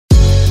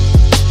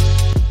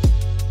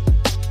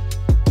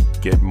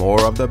Get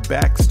more of the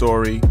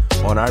backstory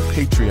on our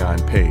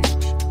Patreon page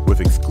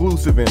with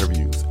exclusive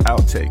interviews,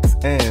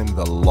 outtakes, and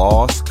the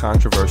Lost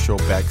Controversial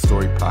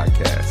Backstory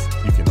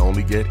podcast you can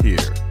only get here.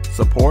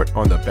 Support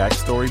on the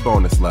Backstory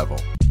bonus level.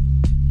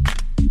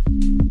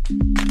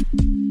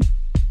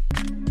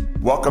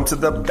 Welcome to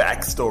the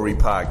Backstory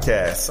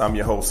Podcast. I'm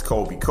your host,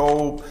 Colby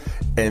Kolb.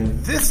 And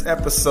this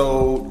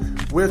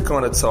episode, we're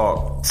going to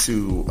talk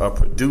to a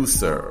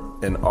producer,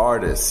 an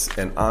artist,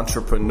 an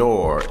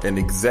entrepreneur, an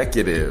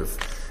executive.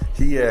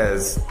 He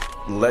has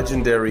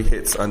legendary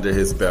hits under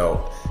his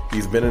belt.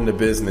 He's been in the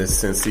business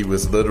since he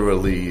was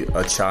literally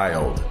a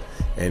child.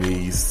 And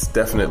he's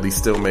definitely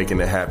still making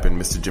it happen,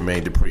 Mr.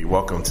 Jermaine Dupri.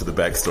 Welcome to the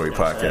Backstory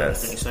Podcast.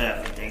 Thanks for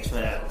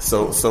having me.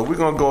 So we're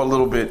going to go a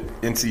little bit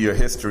into your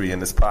history in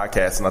this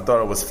podcast. And I thought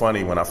it was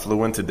funny when I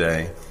flew in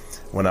today.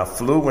 When I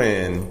flew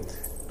in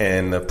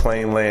and the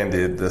plane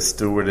landed, the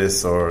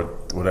stewardess or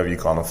whatever you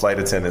call them, flight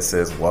attendant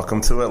says,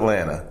 "Welcome to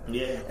Atlanta."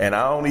 Yeah. And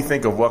I only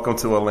think of "Welcome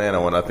to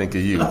Atlanta" when I think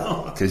of you.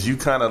 Because you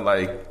kind of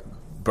like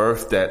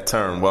birthed that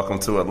term, "Welcome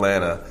to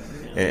Atlanta,"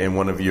 in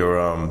one of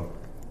your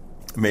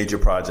major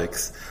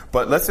projects.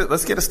 But let's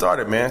get it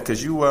started, man,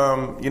 because you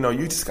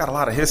just got a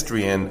lot of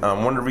history, and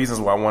one of the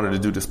reasons why I wanted to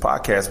do this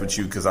podcast with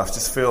you, because I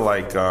just feel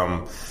like,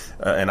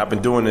 and I've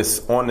been doing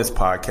this on this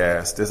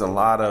podcast, there's a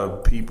lot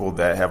of people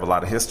that have a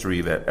lot of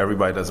history that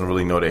everybody doesn't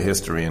really know their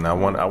history, and I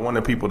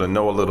wanted people to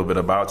know a little bit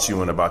about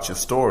you and about your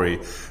story,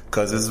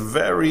 because it's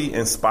very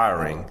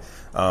inspiring.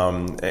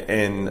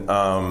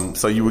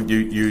 So you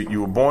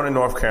were born in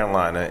North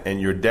Carolina, and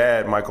your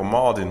dad, Michael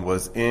Mauldin,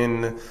 was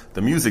in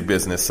the music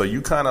business. So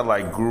you kind of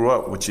like grew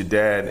up with your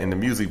dad in the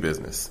music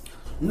business.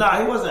 No,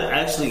 he wasn't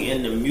actually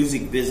in the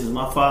music business.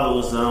 My father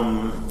was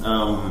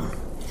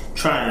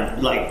trying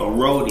to, like, a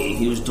roadie.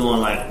 He was doing,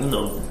 like, on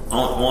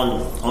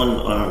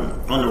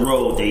the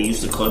road. They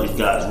used to call these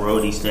guys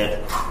roadies that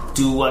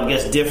do, I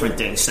guess, different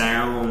things,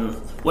 sound,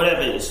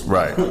 whatever it is.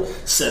 Right.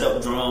 Set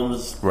up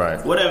drums.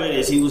 Right. Whatever it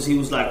is. He was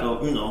like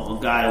a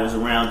guy that was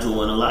around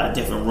doing a lot of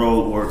different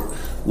road work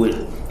with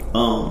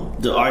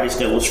the artists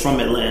that was from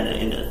Atlanta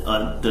in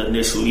the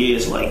initial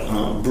years, like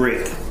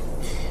Brick,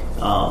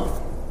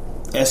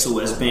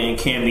 SOS Band,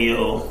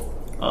 Cameo,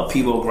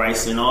 Peebo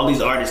Bryson, all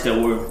these artists that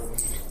were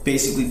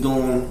basically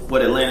doing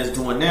what Atlanta's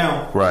doing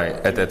now. Right,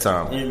 at that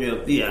time. In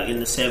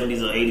the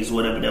 70s or 80s,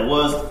 whatever that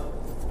was.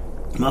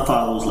 My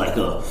father was like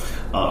a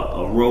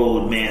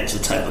road manager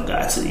type of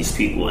guy to these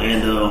people,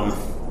 and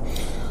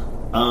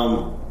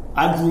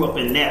I grew up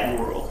in that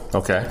world.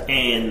 Okay.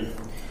 And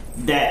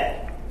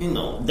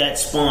that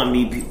spawned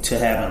me to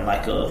having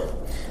like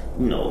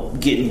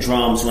getting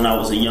drums when I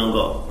was a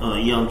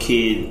young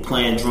kid,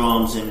 playing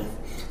drums and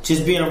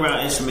just being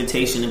around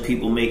instrumentation and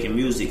people making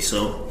music.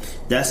 So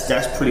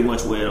that's pretty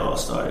much where it all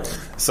started.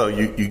 So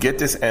you get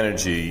this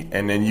energy,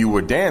 and then you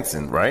were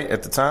dancing, right,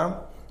 at the time?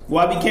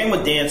 Well, I became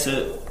a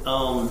dancer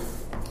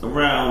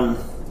around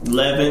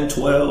 11,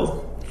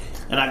 12,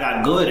 and I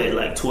got good at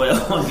like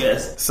 12, I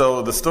guess.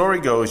 So the story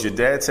goes, your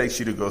dad takes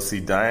you to go see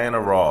Diana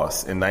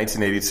Ross in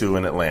 1982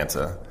 in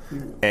Atlanta,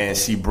 and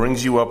she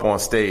brings you up on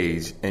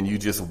stage, and you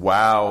just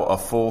wow a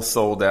full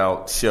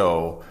sold-out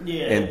show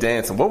and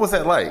dancing. What was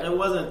that like? It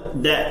wasn't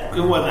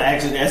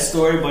actually that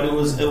story, but it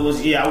was.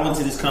 I went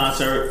to this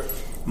concert.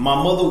 My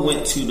mother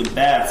went to the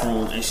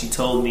bathroom, and she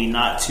told me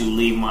not to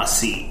leave my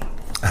seat.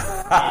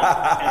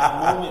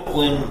 At the moment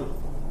when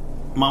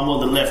my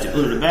mother left to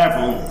go to the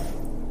bathroom,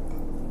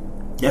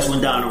 that's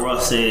when Diana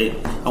Ross said,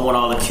 "I want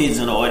all the kids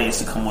in the audience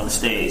to come on the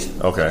stage."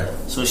 Okay.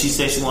 So she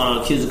said she wanted all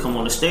the kids to come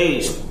on the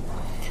stage.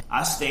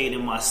 I stayed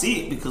in my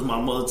seat because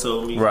my mother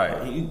told me,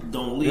 right, you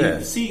don't leave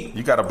the seat.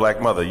 You got a black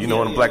mother. You know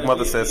when a black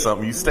mother says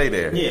something, you stay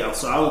there. Yeah,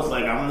 so I was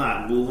like, I'm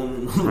not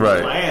moving.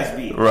 Right. My ass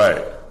beat.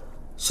 Right.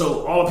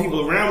 So all the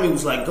people around me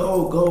was like,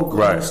 go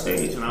on the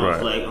stage. And I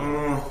was like,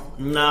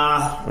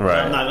 nah,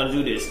 I'm not going to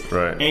do this.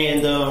 Right.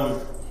 And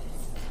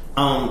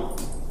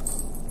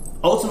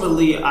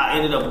ultimately, I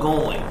ended up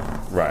going.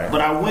 Right.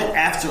 But I went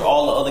after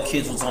all the other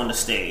kids was on the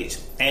stage.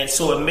 And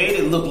so it made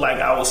it look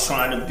like I was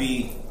trying to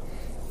be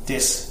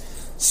this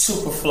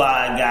super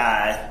fly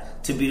guy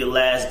to be the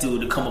last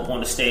dude to come up on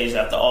the stage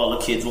after all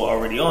the kids were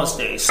already on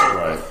stage.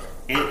 So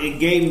it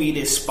gave me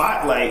this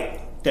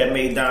spotlight that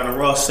made Diana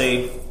Ross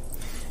say,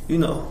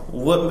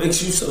 what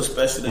makes you so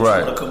special that you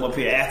want to come up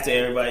here after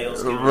everybody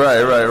else?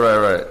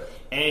 Right.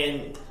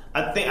 And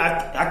I think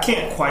I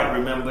can't quite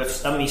remember.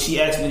 She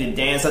asked me to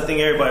dance. I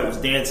think everybody was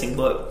dancing,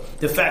 but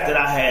the fact that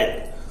I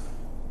had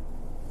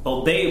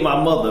obeyed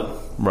my mother,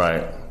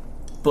 right,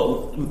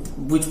 but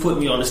which put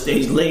me on the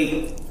stage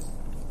late.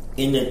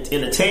 In the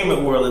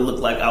entertainment world, it looked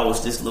like I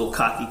was this little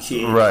cocky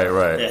kid, right,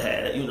 that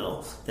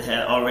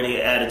had already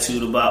an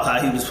attitude about how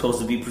he was supposed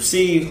to be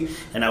perceived,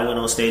 and I went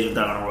on stage with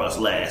Diana Ross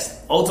last.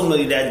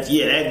 Ultimately, that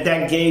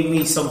gave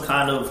me some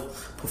kind of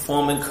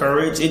performing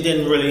courage. It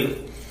didn't really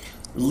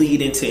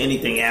lead into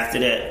anything after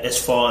that,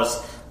 as far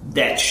as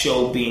that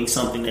show being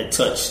something that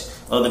touched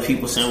other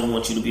people saying we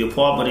want you to be a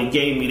part, but it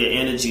gave me the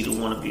energy to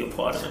want to be a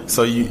part of it.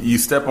 So you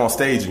step on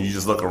stage and you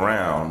just look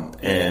around,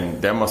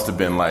 and that must have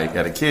been like,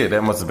 at a kid,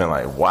 that must have been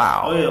like,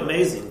 wow. Oh yeah,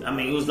 amazing. I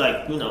mean, it was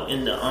like, in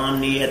the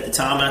Omni at the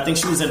time, and I think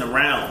she was in the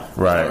round.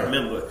 Right. I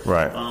remember.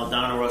 Right.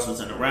 Donna Russ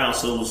was in the round,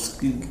 so it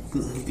was, you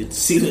could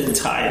see the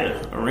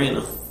entire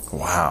arena.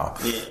 Wow.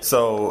 Yeah.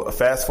 So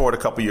fast forward a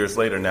couple years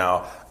later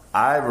now,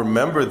 I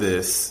remember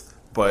this,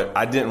 but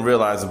I didn't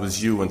realize it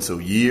was you until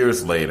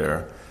years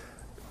later.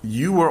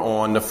 You were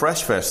on the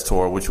Fresh Fest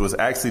tour, which was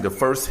actually the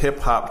first hip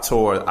hop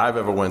tour I've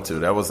ever went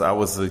to. I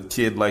was a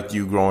kid like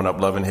you growing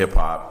up loving hip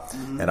hop,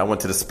 and I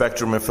went to the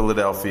Spectrum in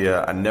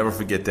Philadelphia. I never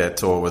forget that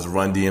tour. It was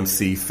Run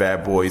DMC,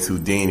 Fat Boys,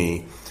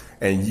 Houdini,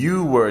 and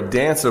you were a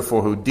dancer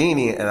for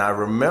Houdini. And I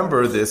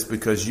remember this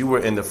because you were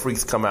in the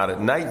Freaks Come Out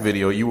at Night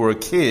video. You were a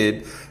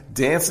kid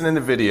dancing in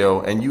the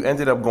video, and you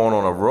ended up going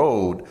on a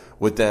road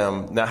with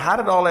them. Now, how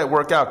did all that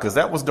work out? Because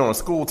that was during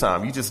school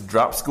time. You just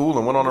dropped school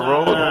and went on the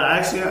road?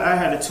 Actually, I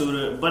had a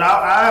tutor, but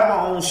I had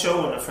my own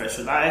show on the Fresh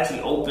Fest. I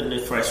actually opened the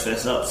Fresh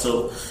Fest up,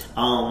 so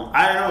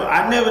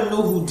I never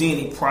knew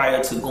Houdini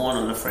prior to going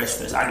on the Fresh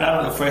Fest. I got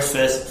on the Fresh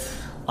Fest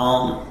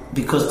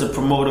because the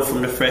promoter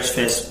from the Fresh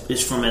Fest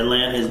is from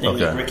Atlanta. His name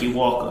is Ricky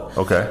Walker.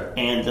 Okay.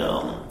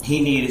 And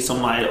he needed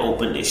somebody to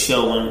open this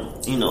show,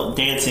 and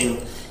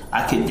dancing,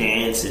 I could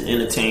dance and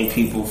entertain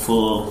people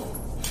for,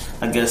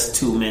 I guess,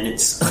 2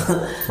 minutes.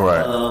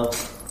 Right.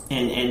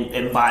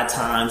 And buy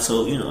time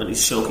so,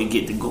 this show could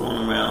get to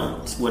going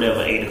around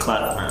whatever, 8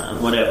 o'clock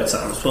around, whatever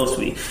time it's supposed to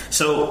be.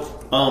 So,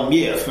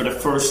 for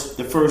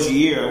the first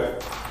year,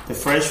 the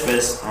Fresh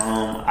Fest,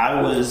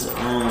 I was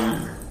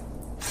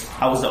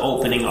the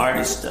opening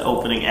artist, the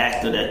opening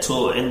act of that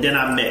tour. And then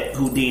I met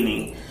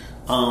Houdini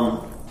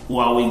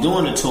while we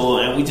doing the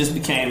tour, and we just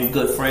became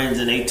good friends,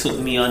 and they took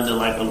me under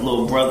like a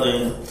little brother,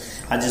 and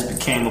I just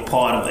became a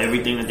part of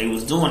everything that they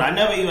was doing. I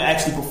never even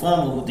actually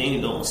performed with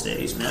Houdini though on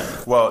stage,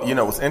 never. Well,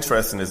 what's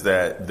interesting is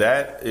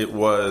that it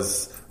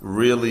was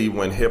really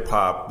when hip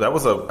hop, that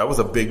was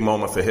a big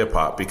moment for hip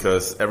hop,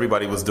 because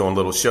everybody was doing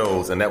little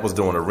shows and that was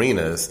doing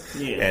arenas.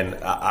 Yeah.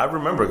 And I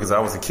remember, because I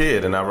was a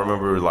kid, and I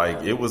remember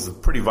like it was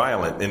pretty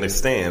violent in the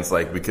stands,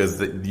 like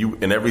because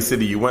in every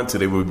city you went to,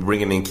 they were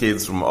bringing in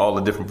kids from all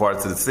the different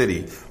parts of the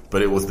city,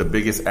 but it was the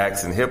biggest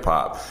acts in hip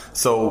hop.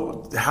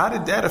 So how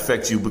did that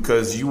affect you?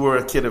 Because you were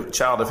a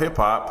child of hip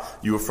hop,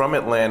 you were from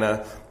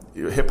Atlanta.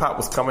 Hip hop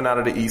was coming out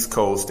of the East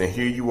Coast, and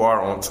here you are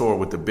on tour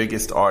with the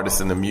biggest artists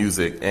in the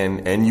music,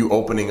 and you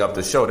opening up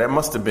the show. That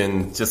must have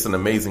been just an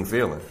amazing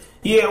feeling.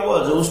 Yeah, it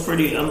was. It was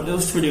pretty. It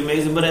was pretty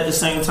amazing. But at the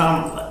same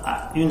time,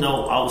 I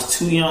was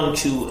too young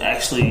to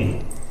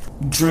actually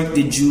drink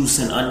the juice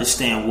and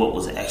understand what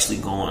was actually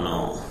going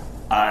on.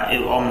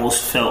 It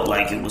almost felt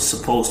like it was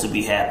supposed to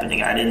be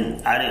happening.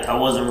 I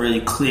wasn't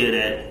really clear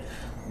that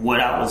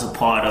what I was a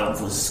part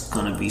of was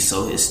going to be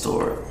so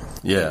historic.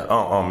 Yeah.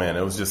 Oh man,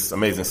 it was just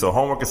amazing. So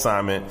homework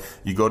assignment,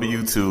 you go to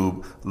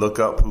YouTube, look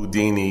up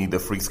Houdini, the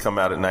Freaks Come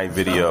Out at Night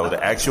video,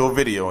 the actual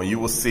video, and you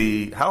will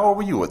see, how old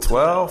were you?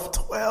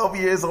 12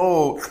 years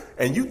old.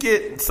 And you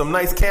get some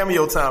nice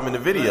cameo time in the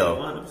video.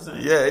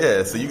 100%.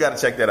 Yeah. So you got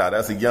to check that out.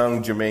 That's a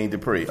young Jermaine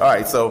Dupri. All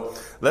right. So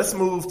let's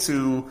move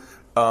to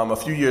a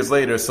few years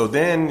later. So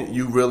then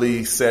you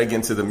really seg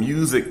into the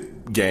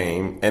music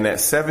game. And at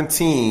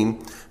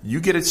 17, you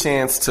get a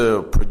chance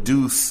to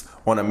produce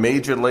on a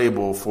major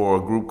label for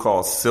a group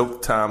called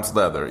Silk Times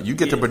Leather. You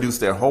get to produce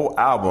their whole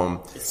album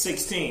at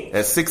 16.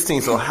 At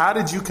 16. So how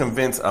did you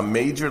convince a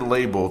major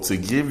label to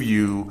give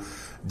you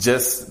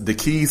just the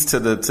keys to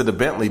the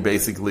Bentley,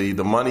 basically,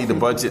 the money, the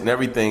budget, and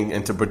everything,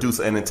 and to produce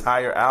an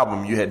entire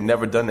album? You had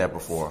never done that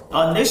before.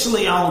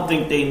 Initially, I don't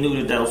think they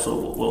knew that was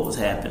what was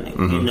happening.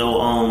 Mm-hmm.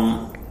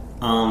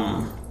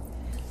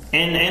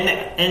 And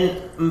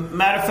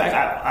matter of fact,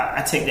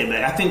 I take that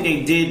back. I think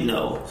they did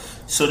know.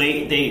 So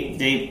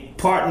they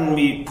partnered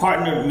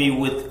me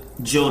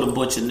with Joe the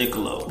Butcher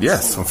Nicolo.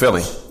 Yes, from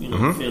Philly.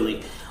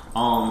 Philly.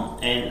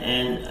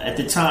 And at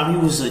the time he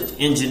was an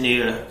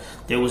engineer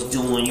that was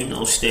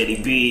doing,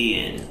 Steady B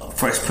and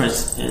Fresh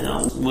Prince,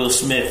 Will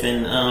Smith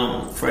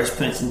and Fresh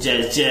Prince and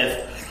Jazz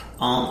Jeff.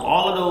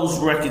 All of those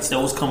records that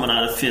was coming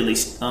out of Philly,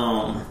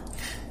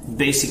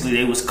 basically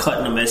they was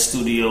cutting them at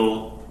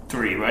Studio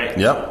 3, right?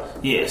 Yep.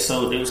 Yeah,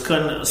 so they was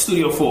cutting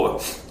Studio 4.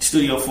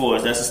 Studio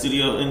 4, that's a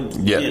studio. And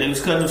yeah, they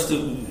was cutting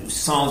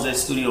songs at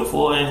Studio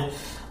 4. And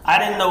I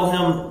didn't know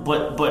him,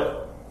 but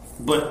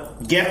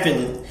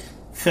Geffen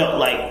felt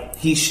like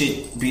he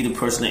should be the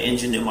person that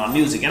engineered my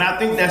music. And I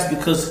think that's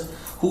because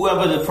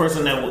whoever the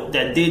person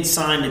that did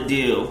sign the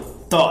deal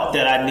thought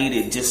that I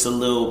needed just a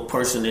little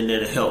person in there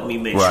to help me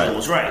make sure it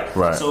was right.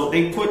 Right. So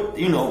they put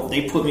me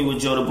with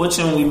Joe the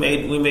Butcher, and we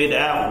made the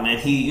album. And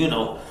he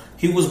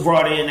was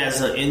brought in as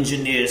an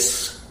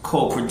engineer's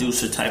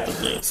co-producer type of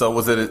thing. So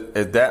was it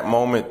at that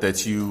moment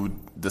that you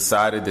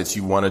decided that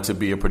you wanted to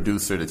be a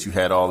producer, that you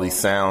had all these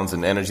sounds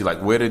and energy?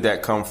 Like, where did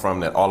that come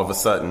from, that all of a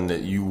sudden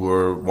that you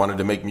wanted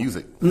to make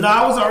music? No,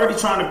 I was already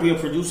trying to be a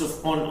producer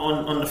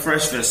on the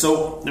Fresh Fest.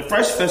 So the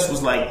Fresh Fest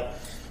was like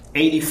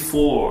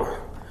 84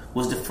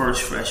 was the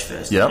first Fresh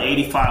Fest. Yep.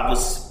 85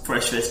 was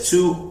Fresh Fest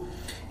 2,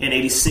 and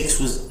 86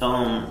 was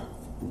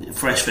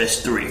Fresh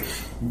Fest 3.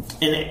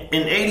 In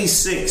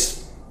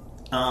 86,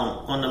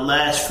 on the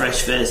last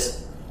Fresh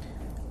Fest,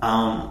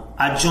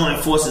 I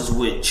joined forces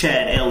with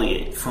Chad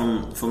Elliott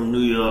from New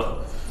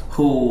York,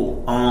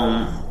 who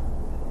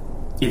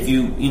if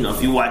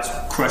you watch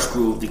Crush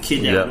Groove, the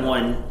kid that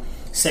won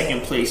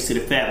second place to the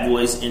Fat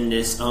Boys in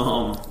this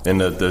in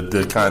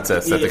the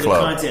contest at the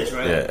club. Contest,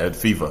 right? Yeah, at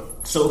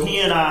FIFA. So he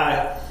and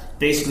I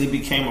basically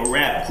became a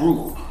rap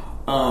group,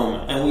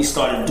 and we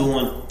started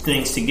doing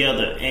things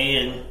together.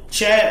 And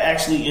Chad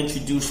actually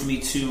introduced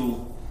me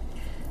to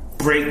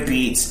break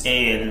beats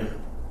and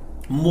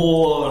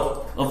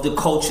more of the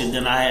culture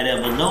than I had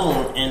ever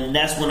known, and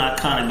that's when I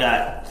kind of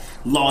got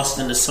lost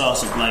in the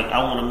sauce of like,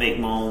 I want to make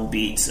my own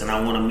beats and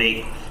I want to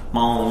make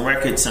my own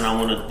records, and I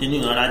want to,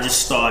 and I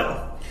just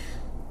start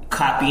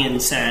copying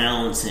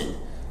sounds and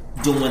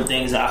doing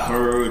things I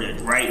heard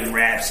and writing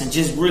raps and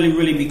just really,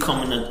 really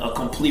becoming a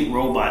complete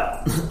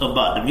robot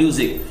about the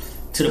music,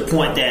 to the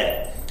point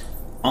that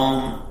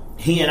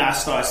he and I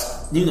start,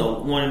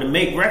 wanting to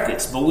make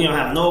records, but we don't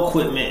have no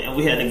equipment, and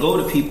we had to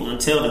go to people and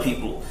tell the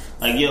people,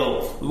 like,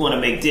 yo, we want to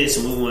make this,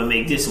 and we want to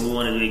make this, and we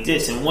want to make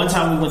this. And one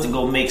time we went to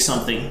go make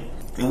something,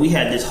 and we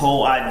had this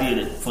whole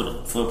idea for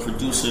a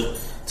producer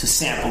to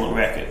sample a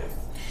record.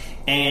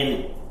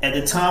 And at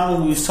the time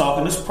when we was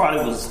talking, this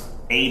probably was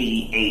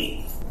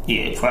 88.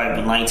 Yeah,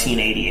 probably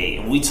 1988.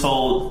 And we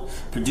told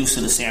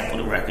producer to sample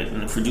the record,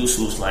 and the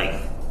producer was like,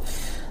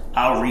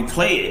 I'll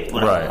replay it,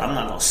 but I'm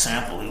not going to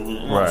sample it.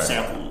 We're going to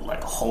sample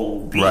like a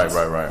whole beat.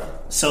 Right.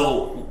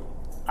 So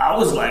I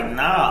was like,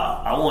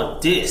 nah, I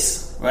want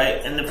this,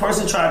 right? And the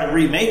person tried to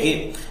remake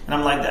it, and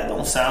I'm like, that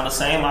don't sound the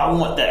same. I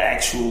want the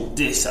actual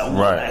this. I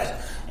want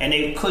that. And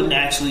they couldn't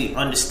actually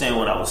understand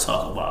what I was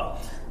talking about.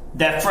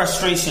 That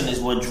frustration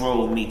is what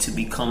drove me to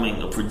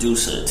becoming a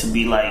producer, to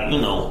be like,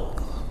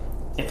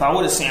 if I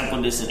would have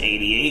sampled this in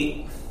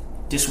 88,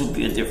 this would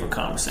be a different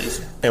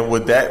conversation. And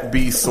would that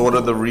be sort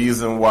of the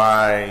reason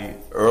why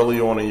early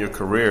on in your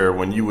career,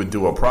 when you would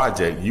do a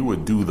project, you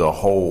would do the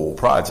whole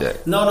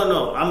project?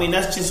 No. I mean,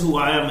 that's just who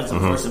I am as a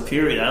person,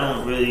 period. I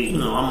don't really,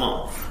 I'm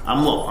a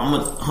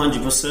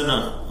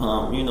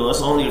 100%.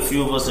 It's only a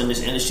few of us in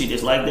this industry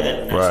that's like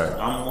that. And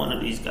I'm one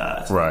of these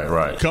guys.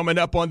 Right. Coming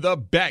up on the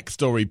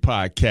Backstory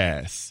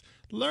Podcast,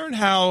 learn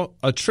how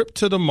a trip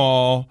to the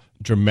mall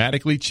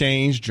dramatically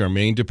changed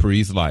Jermaine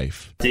Dupri's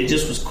life. They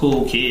just was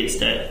cool kids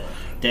that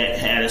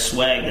had a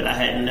swag that I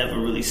had never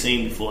really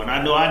seen before. And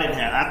I know I didn't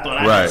have. I thought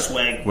I had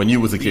swag when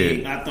you was a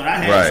kid. I thought I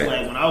had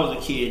swag when I was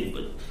a kid,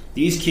 but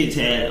these kids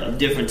had a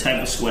different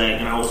type of swag,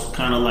 and I was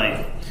kind of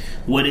like,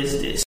 what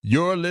is this?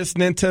 You're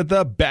listening to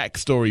the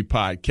Backstory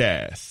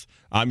Podcast.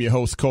 I'm your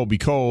host, Colby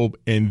Kolb,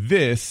 and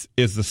this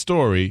is the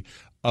story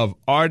of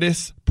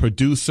artist,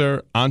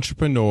 producer,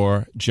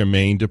 entrepreneur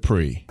Jermaine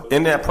Dupri.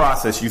 In that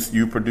process,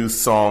 you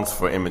produced songs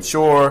for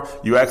Immature.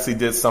 You actually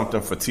did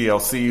something for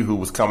TLC, who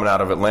was coming out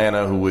of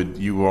Atlanta.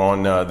 You were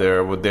on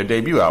with their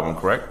debut album,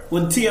 correct?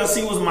 Well,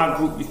 TLC was my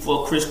group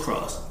before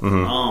Crisscross.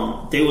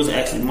 They was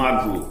actually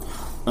my group.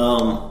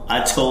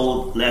 I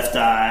told Left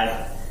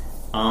Eye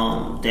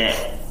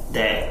that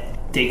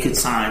they could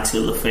sign to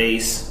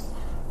LaFace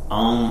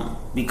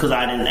because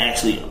I didn't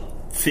actually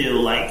feel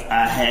like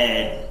I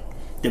had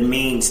the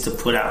means to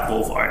put out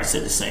both artists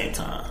at the same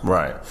time.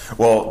 Right.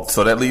 Well,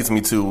 so that leads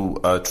me to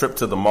a trip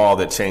to the mall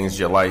that changed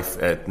your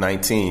life at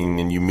 19,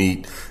 and you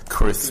meet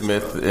Chris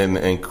Smith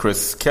and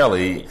Chris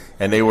Kelly,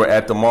 and they were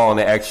at the mall and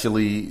they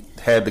actually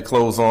had the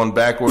clothes on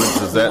backwards.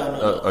 Is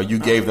that or you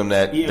gave them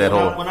that? Yeah.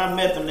 That when I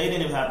met them, they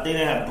didn't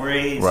have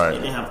braids. Right. They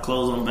didn't have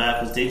clothes on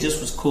backwards. They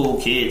just was cool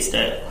kids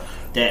that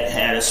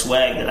had a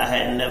swag that I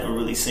had never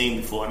really seen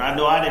before. And I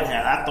know I didn't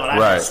have. I thought I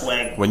had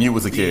swag when you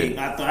was a kid.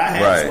 I thought I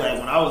had swag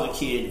when I was a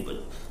kid, but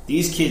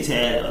these kids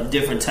had a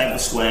different type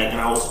of swag, and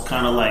I was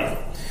kind of like,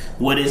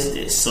 what is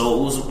this? So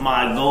it was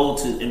my goal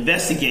to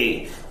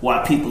investigate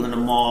why people in the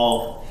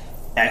mall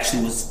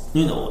actually was,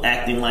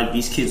 acting like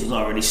these kids was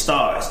already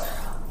stars.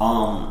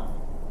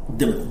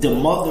 The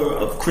mother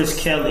of Chris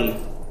Kelly, it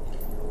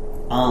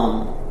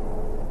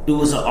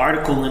was an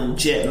article in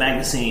Jet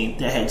magazine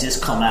that had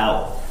just come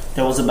out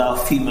that was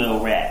about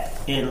female rap.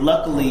 And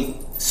luckily,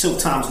 Silk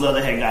Tom's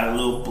Leather had got a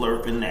little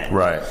blurb in that.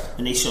 Right.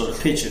 And they showed a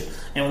picture.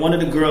 And one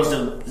of the girls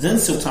that was in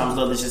Silk Tom's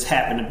Leather just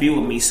happened to be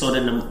with me. So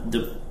then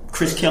the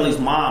Chris Kelly's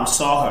mom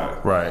saw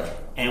her. Right.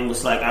 And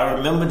was like, I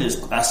remember this.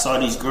 I saw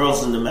these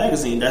girls in the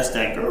magazine. That's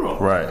that girl.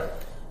 Right.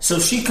 So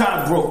she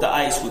kind of broke the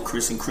ice with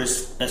Chris and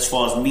Chris as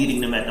far as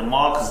meeting them at the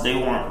mall, because they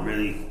weren't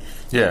really...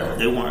 Yeah.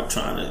 They weren't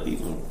trying to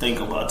even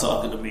think about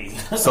talking to me.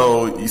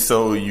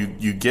 So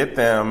you get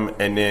them,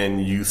 and then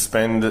you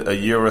spend a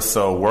year or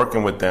so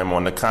working with them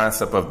on the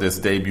concept of this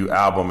debut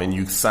album, and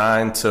you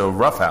sign to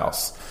Rough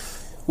House.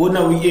 Well,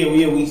 no,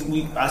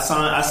 I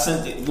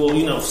sent it.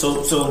 Well,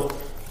 so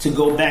to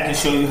go back and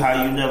show you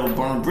how you never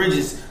burn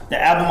bridges, the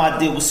album I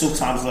did with Silk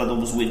Tom's Leather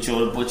was with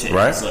Joe Butcher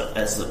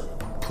as a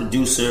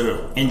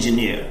producer,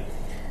 engineer.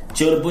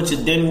 Joe the Butcher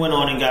then went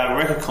on and got a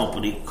record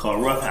company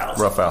called Rough House.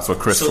 Rough House with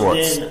Chris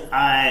Schwartz. So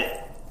then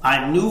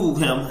I knew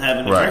him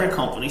having a record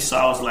company, so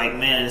I was like,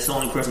 man, it's the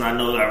only person I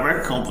know that got a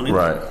record company.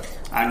 Right.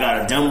 I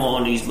got a demo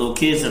on these little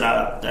kids that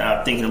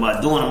I'm thinking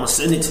about doing. I'm gonna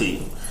send it to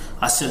you.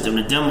 I sent him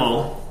the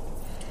demo,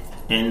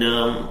 and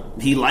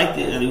he liked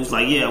it, and he was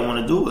like, yeah, I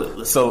want to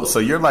do it. So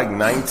you're like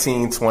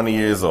 19, 20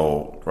 years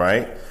old,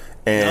 right?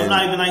 And I'm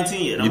not even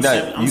 19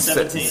 yet. I'm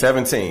 17.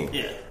 17.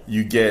 Yeah.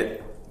 You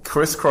get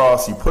Criss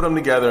Cross, you put them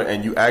together,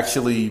 and you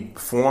actually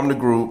form the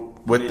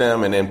group with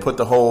them, and then put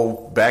the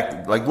whole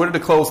back. Like, where did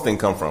the clothes thing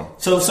come from?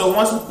 So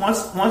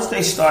once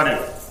they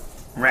started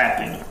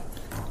rapping,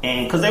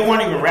 and because they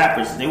weren't even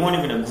rappers, they weren't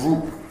even a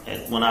group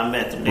when I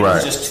met them. They were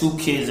just two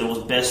kids that was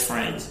best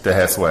friends. That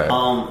had swag.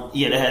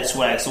 Yeah, they had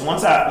swag. So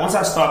once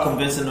I started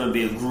convincing them to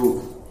be a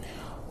group,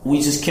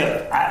 we just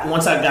kept.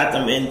 Once I got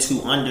them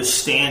into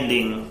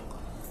understanding,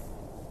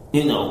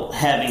 you know,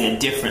 having a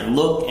different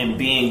look and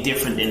being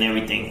different than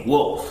everything.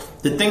 Well,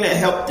 the thing that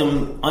helped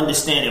them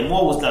understand it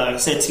more was that, like I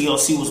said,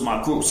 TLC was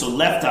my group. So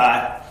Left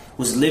Eye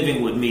was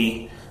living with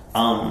me,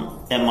 kind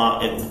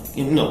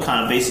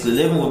of basically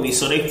living with me.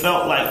 So they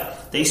felt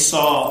like they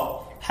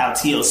saw how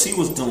TLC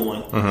was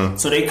doing. Mm-hmm.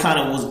 So they kind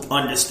of was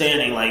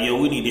understanding, like,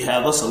 yo, we need to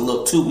have us a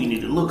look too. We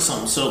need to look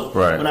something. So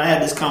when I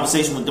had this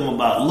conversation with them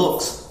about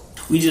looks,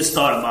 we just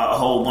thought about a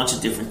whole bunch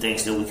of different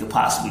things that we could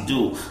possibly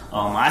do.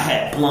 I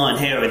had blonde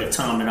hair at the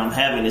time that I'm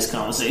having this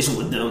conversation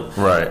with them.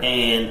 Right.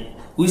 And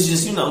we was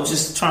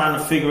just trying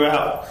to figure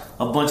out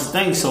a bunch of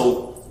things.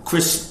 So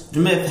Chris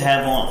Smith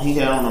had on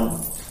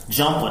a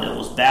jumper that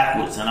was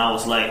backwards, and I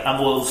was like, it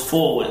was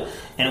forward,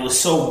 and it was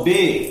so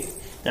big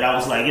that I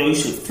was like, yo, you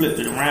should flip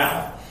it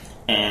around.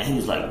 And he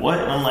was like, what?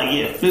 And I'm like,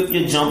 yeah, flip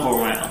your jumper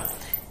around,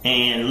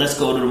 and let's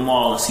go to the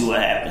mall and see what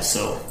happens.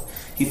 So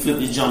he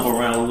flipped his jumper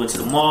around. We went to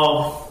the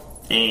mall.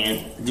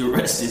 And the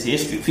rest is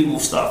history. People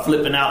start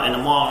flipping out in the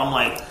mall. I'm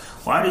like,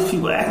 why are these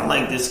people acting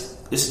like this?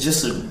 It's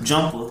just a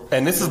jumper.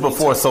 And this is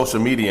before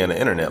social media and the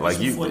internet. Like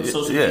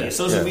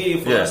social media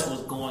for us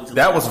was going to.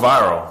 That was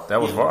viral.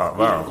 That was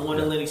viral. Going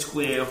to Lenox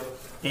Square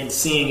and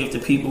seeing if the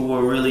people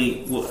were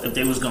really, if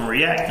they was going to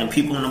react. And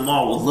people in the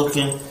mall were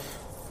looking.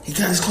 He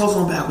got his clothes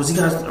on backwards.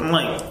 I'm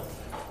like,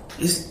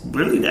 it's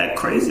really that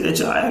crazy that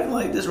y'all acting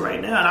like this right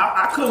now. And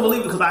I couldn't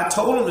believe it because I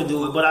told him to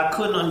do it, but I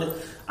couldn't.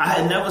 I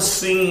had never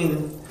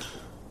seen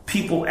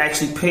people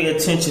actually pay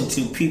attention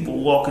to people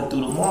walking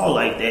through the mall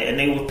like that, and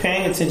they were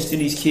paying attention to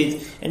these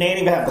kids, and they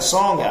didn't even have a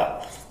song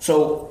out.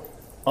 So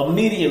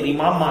immediately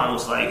my mind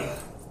was like,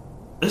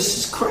 this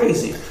is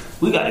crazy.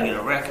 We got to get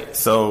a record.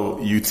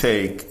 So you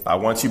take I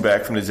Want You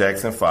Back from the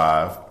Jackson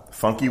 5,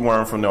 Funky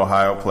Worm from the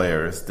Ohio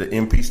Players, the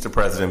Impeach the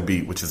President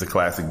beat, which is a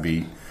classic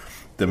beat,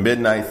 the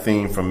Midnight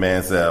Theme from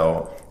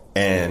Manziel,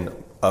 and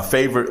a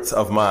favorite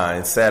of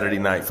mine, Saturday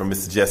Night from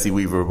Mr. Jesse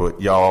Weaver,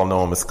 but y'all all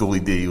know him as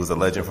Schoolie D, who's a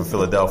legend from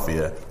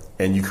Philadelphia,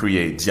 and you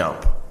create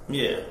Jump.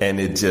 Yeah. And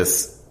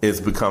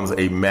it becomes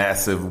a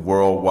massive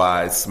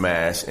worldwide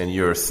smash, and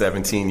you're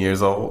 17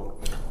 years old?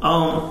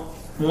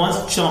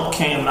 Once Jump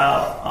came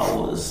out, I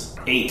was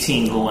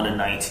 18 going to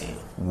 19.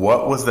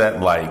 What was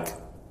that like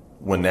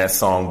when that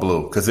song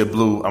blew? Because it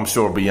blew, I'm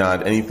sure,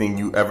 beyond anything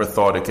you ever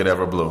thought it could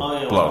ever blow.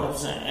 Oh, yeah,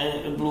 100%.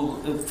 And it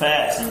blew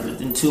fast, and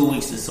within 2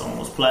 weeks, the song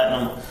was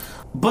platinum.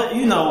 But,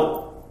 you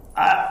know,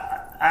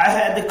 I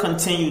had to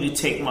continue to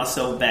take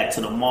myself back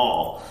to the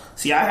mall.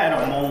 See, I had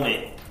a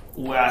moment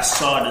where I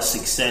saw the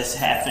success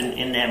happen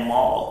in that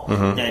mall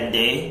that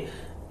day,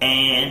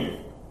 and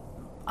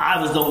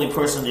I was the only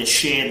person that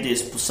shared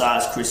this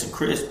besides Chris and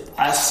Chris.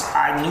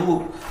 I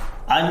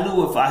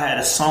knew if I had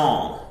a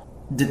song,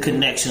 the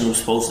connection was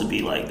supposed to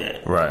be like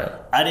that. Right.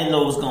 I didn't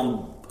know it was going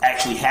to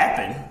actually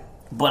happen,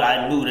 but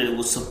I knew that it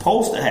was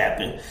supposed to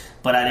happen,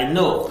 but I didn't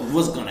know it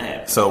was going to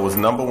happen. So it was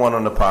number one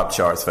on the pop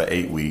charts for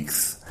 8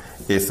 weeks.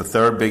 It's the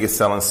third biggest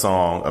selling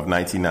song of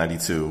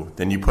 1992.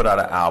 Then you put out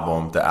an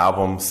album. The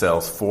album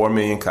sells 4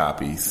 million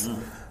copies.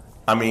 Mm-hmm.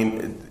 I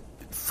mean,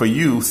 for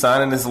you,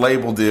 signing this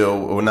label deal,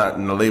 or not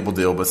in a label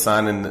deal, but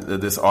signing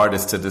this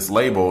artist to this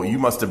label, you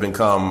must have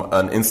become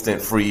an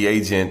instant free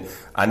agent.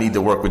 I need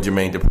to work with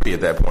Jermaine Dupri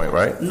at that point,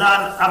 right?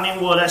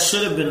 That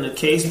should have been the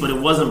case, but it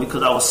wasn't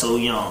because I was so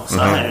young. So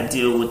I had to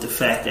deal with the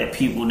fact that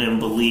people didn't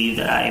believe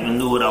that I even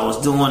knew what I was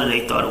doing, and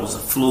they thought it was a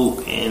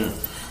fluke, and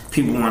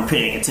people weren't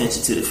paying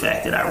attention to the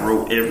fact that I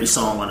wrote every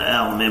song on the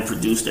album and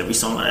produced every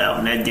song on the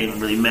album. That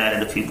didn't really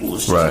matter to people. It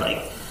was just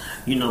like,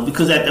 you know,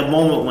 because at the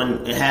moment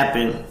when it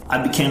happened,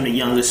 I became the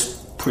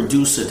youngest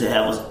producer to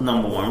have a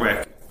number one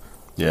record.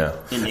 Yeah.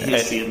 In the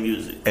history of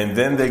music. And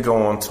then they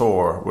go on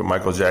tour with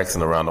Michael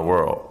Jackson around the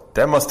world.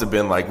 That must have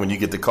been like when you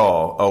get the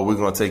call, oh, we're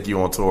going to take you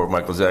on tour with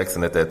Michael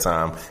Jackson at that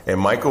time. And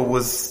Michael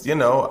was, you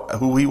know,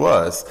 who he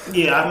was.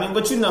 Yeah, I mean,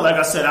 but you know, like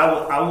I said,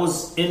 I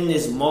was in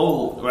this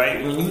mode,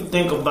 right? When you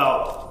think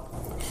about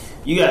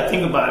you got to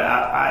think about it.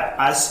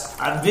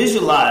 I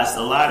visualized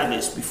a lot of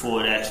this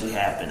before it actually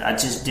happened. I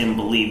just didn't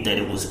believe that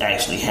it was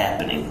actually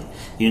happening.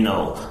 You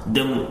know,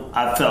 them.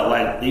 I felt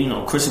like, you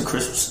know, Chris and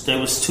Chris, they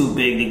was too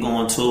big to go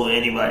on tour with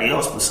anybody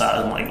else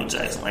besides Michael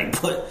Jackson.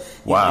 Like, but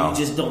you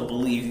just don't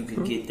believe you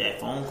could get that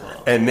phone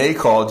call. And they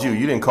called you.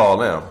 You didn't call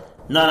them.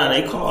 No,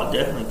 they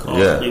definitely called.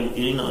 Yeah.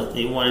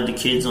 They wanted the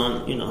kids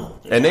on, you know.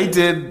 And they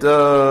did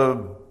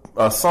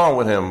a song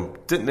with him.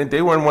 Didn't they?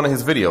 They were in one of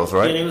his videos,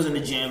 right? Yeah, they was in the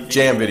Jam video.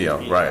 Jam video,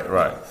 yeah.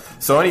 Right.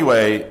 So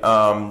anyway,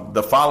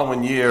 the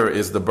following year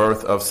is the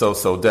birth of So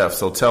So Def.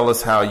 So tell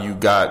us how you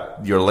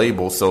got your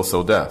label So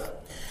So Def.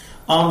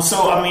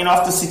 So I mean,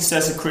 off the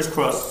success of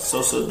Crisscross,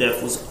 So So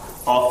Def was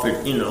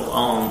offered, you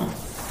know,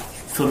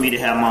 for me to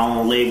have my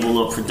own label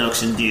or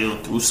production deal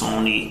through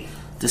Sony,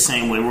 the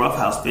same way Rough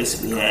House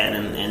basically had,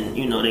 and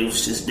you know, they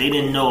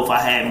didn't know if I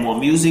had more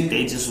music.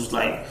 They just was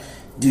like,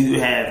 do you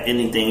have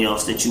anything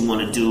else that you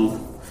want to do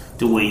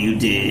the way you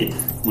did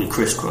with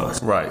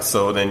Crisscross? Right.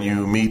 So then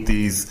you meet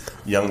these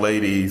young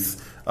ladies,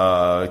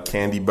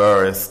 Candy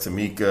Burris,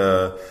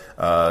 Tamika,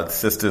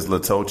 sisters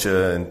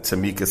Latocha and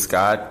Tamika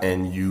Scott,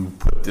 and you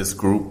put this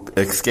group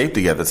Escape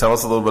together. Tell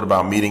us a little bit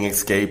about meeting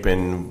Escape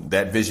and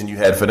that vision you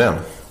had for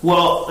them.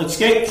 Well,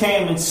 Escape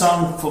came and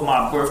sung for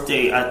my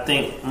birthday, I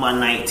think my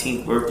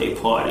 19th birthday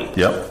party.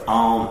 Yep.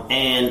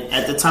 And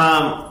at the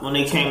time when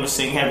they came to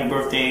sing Happy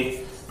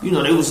Birthday, you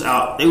know, they was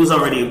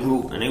already a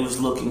group, and they was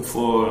looking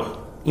for,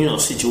 you know,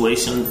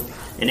 situation,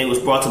 and they was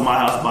brought to my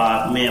house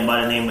by a man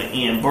by the name of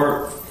Ian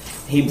Burke.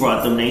 He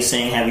brought them, they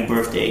sang Happy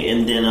Birthday,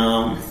 and then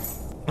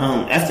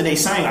after they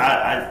sang,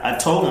 I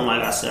told them,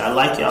 like I said, I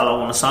like y'all, I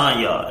want to sign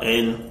y'all,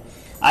 and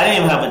I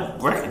didn't have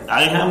a record, I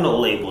didn't have no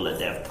label at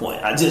that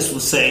point. I just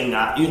was saying,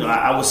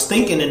 I was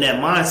thinking in that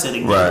mindset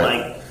again,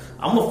 like,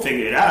 I'm gonna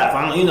figure it out. If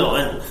I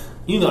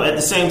don't, at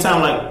the same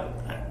time, like,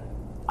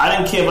 I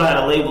didn't care if I had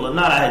a label or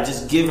not. I had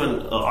just given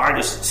an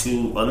artist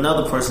to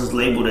another person's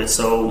label that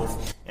sold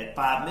at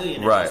 $5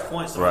 million at this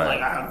point. So I'm like,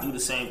 I have to do the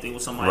same thing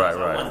with somebody else.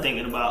 I wasn't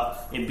thinking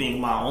about it being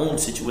my own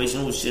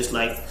situation. It was just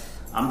like,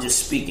 I'm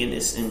just speaking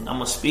this, and I'm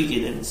gonna speak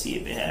it and see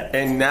if it happens.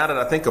 And now that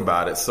I think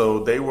about it,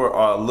 so they were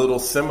a little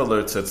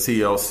similar to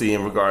TLC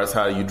in regards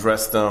how you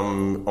dressed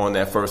them on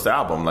that first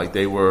album. Like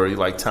they were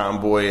like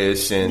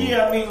tomboyish and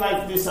I mean,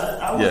 like this.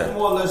 I was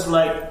more or less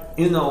like,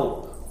 you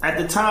know, at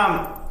the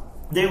time.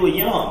 They were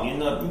young, you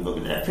know. If you look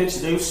at that picture,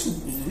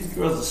 these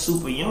girls are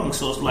super young.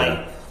 So it's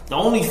like the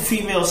only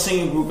female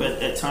singing group at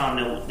that time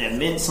that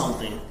meant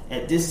something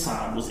at this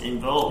time was En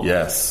Vogue.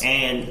 Yes.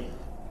 And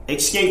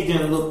Escape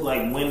didn't look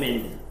like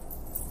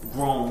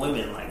grown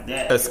women like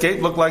that. Escape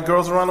looked like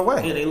girls around the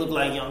way. Yeah, they looked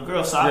like young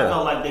girls. So I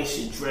felt like they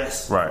should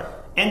dress right.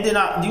 And then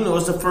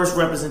it's the first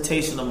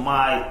representation of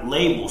my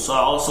label. So I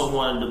also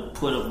wanted to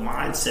put a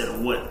mindset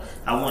of what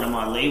I wanted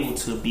my label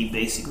to be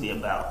basically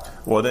about.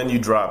 Well, then you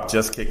dropped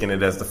Just Kicking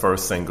It as the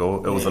first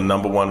single. It was a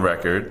 #1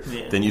 record.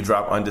 Yeah. Then you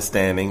drop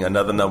Understanding,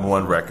 another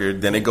 #1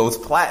 record. Then it goes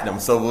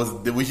platinum. So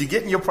was you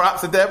getting your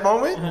props at that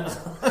moment?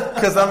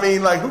 Because, I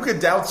mean, like, who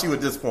could doubt you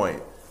at this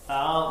point?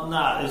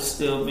 Nah, it's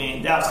still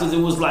being doubts. Because it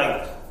was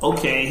like,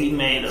 okay, he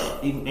made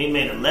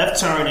a left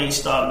turn and he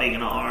started making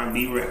an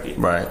R&B record,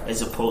 right,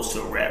 as opposed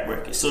to a rap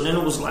record. So then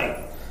it was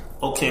like,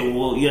 okay,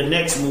 well, your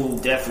next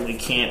move definitely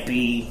can't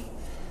be,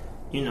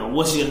 you know,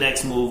 what's your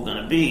next move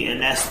gonna be?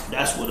 And that's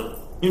where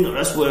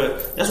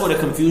the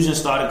confusion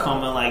started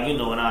coming. Like, you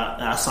know, when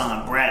I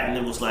signed Brat, and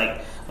it was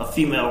like a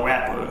female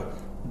rapper,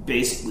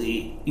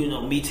 basically, you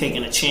know, me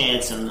taking a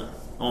chance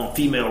on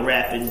female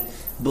rap and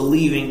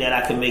believing that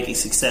I could make it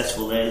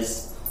successful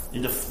as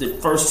the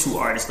first two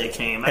artists that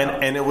came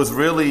out. And it was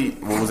really,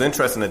 what was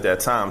interesting at that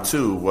time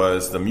too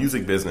was the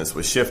music business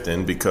was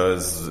shifting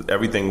because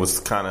everything was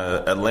kind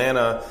of,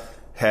 Atlanta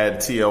had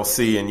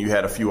TLC and you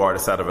had a few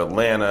artists out of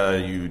Atlanta,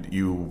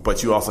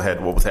 but you also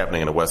had what was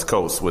happening in the West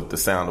Coast with the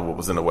sound of what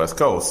was in the West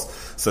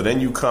Coast. So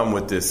then you come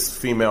with this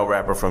female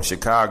rapper from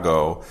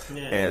Chicago,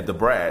 and the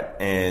Brat,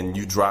 and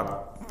you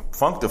drop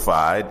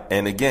Functified,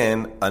 and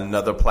again,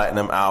 another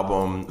platinum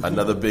album,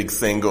 another big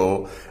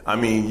single. I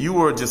mean, you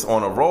were just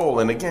on a roll,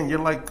 and again, you're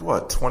like,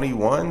 what,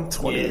 21,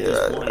 20?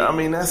 Yeah, I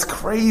mean, that's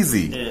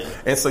crazy. Yeah.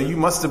 And so you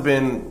must have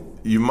been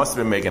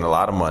making a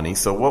lot of money.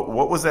 So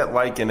what was that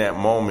like in that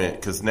moment?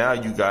 Because now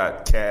you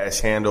got cash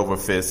hand over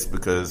fist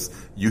because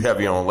you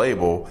have your own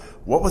label.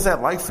 What was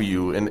that like for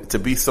you, and to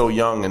be so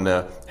young and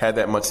to have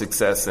that much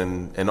success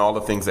and all the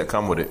things that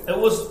come with it? It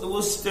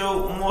was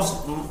still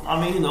almost,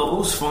 I mean, you know, it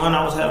was fun.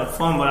 I was having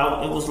fun,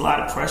 but it was a lot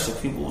of pressure.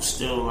 People were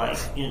still like,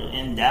 you know,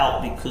 in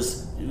doubt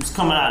because it was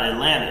coming out of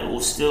Atlanta. It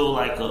was still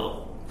like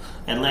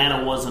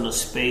Atlanta wasn't a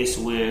space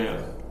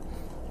where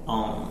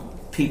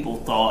people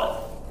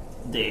thought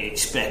they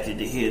expected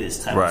to hear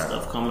this type of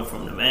stuff coming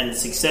from them, and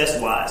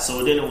success-wise.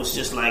 So then it was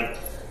just like,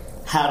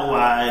 how do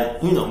I,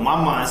 you know, my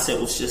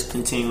mindset was just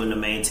continuing to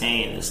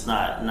maintain. It's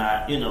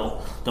not, you know,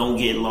 don't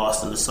get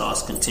lost in the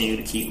sauce. Continue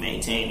to keep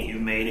maintaining. You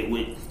made it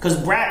with, because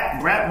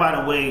Brat,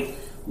 by the way,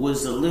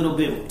 was a little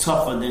bit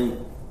tougher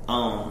than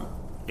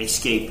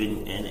Escape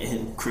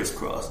and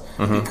Crisscross,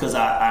 because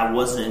I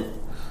wasn't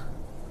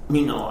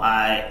you know,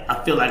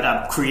 I feel like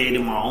I've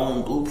created my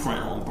own blueprint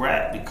on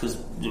Brat, because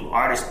the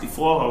artist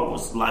before her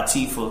was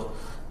Latifah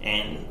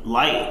and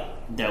Light.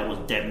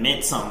 That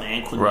meant something,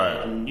 Anquinette,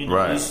 right. and you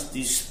know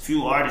these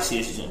few artists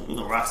here, you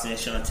know, Roxanne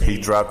Shante. He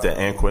dropped that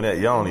Anquinette.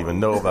 Y'all don't even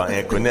know about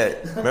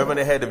Anquinette. Remember when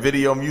they had the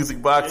video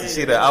music box and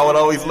shit? That I Would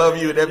Always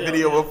Love You. That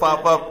video would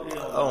pop up.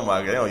 Oh my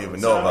god, they don't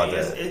even know about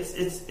that.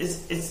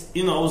 It's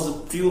you know, it was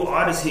a few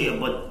artists here,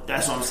 but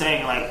that's what I'm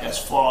saying. Like,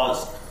 as far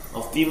as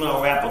a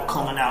female rapper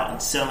coming out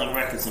and selling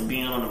records and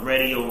being on the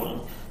radio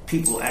and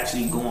people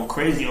actually going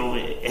crazy over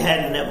it, it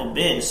hadn't never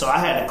been. So I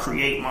had to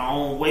create my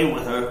own way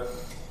with her.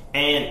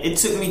 And it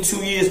took me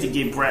 2 years to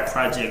get Brat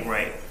Project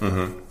right.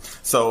 Mm-hmm.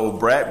 So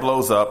Brat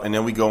blows up, and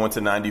then we go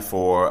into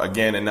 94.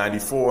 Again, in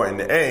 94, in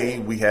the A,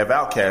 we have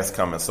Outkast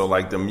coming. So,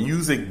 like, the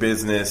music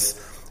business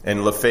and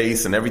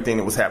LaFace and everything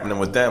that was happening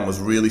with them was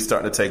really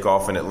starting to take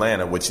off in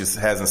Atlanta, which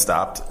hasn't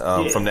stopped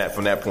from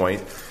that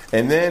point.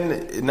 And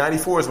then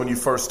 94 is when you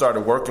first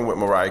started working with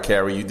Mariah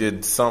Carey. You did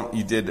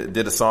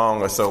a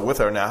song or so with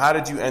her. Now, how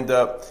did you end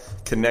up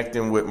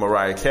connecting with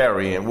Mariah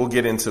Carey? And we'll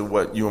get into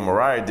what you and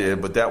Mariah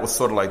did, but that was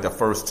sort of like the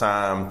first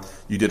time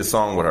you did a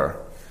song with her.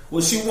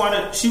 Well, she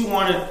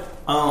wanted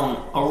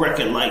a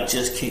record like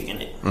Just Kicking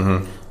It.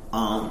 Mm-hmm.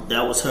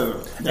 That was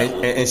her.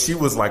 And she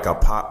was like a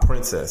pop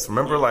princess.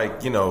 Remember,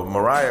 like, you know,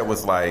 Mariah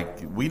was like,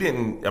 we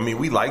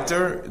liked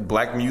her.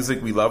 Black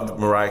music, we loved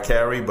Mariah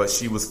Carey, but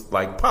she was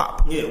like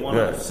pop. Yeah,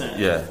 100%.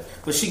 Yeah.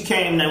 But she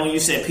came, now when you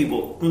said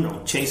people, you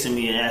know, chasing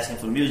me and asking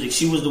for music,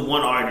 she was the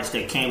one artist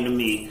that came to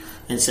me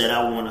and said,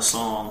 I want a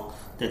song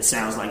that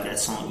sounds like that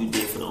song you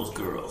did for those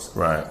girls.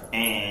 Right.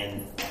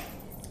 And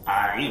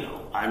I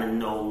didn't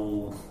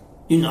know,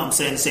 you know, I'm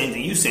saying the same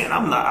thing you saying.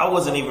 I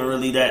wasn't even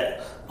really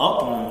that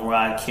up on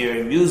Mariah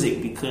Carey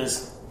music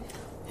because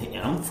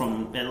I'm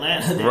from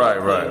Atlanta.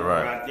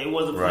 Right. They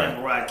wasn't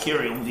playing Mariah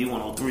Carey on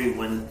V103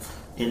 when,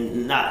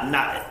 and not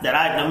that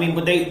I mean,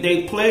 but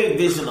they played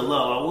Vision of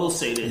Love. I will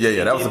say that.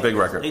 Yeah, that was a big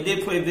record. They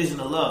did play Vision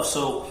of Love,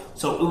 so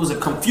it was a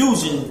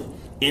confusion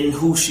in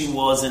who she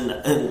was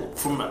and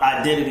from the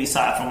identity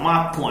side, from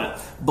my point.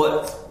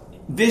 But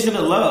Vision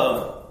of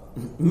Love,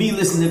 me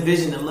listening to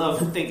Vision of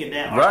Love and thinking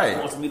that artist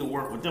wants me to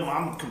work with them,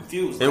 I'm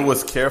confused. It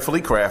was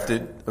carefully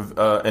crafted,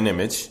 an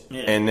image,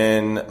 and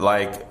then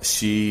like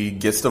she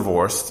gets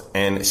divorced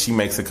and she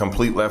makes a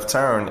complete left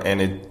turn,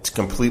 and it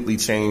completely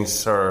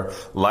changed her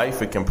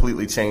life. It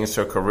completely changed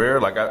her career.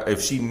 Like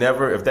if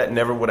that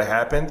never would have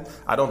happened,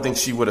 I don't think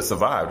she would have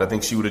survived. I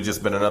think she would have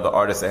just been another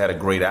artist that had a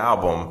great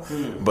album.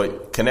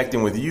 But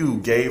connecting with you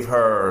gave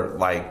her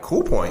like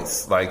cool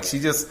points. Like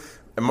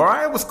and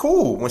Mariah was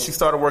cool when she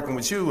started working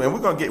with you, and we're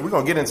gonna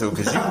get into it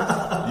because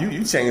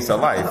you changed her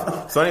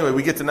life. So anyway,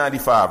 we get to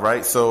 95,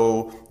 right?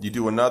 So you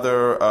do you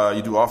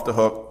do Off the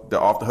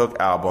Hook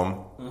album,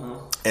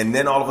 and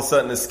then all of a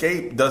sudden,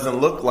 Escape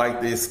doesn't look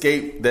like the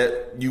Escape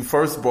that you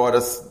first brought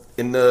us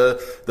in the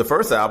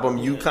first album.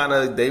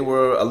 They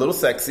were a little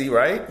sexy,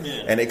 right?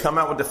 Yeah. And they come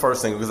out with the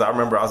first single, because I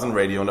remember I was in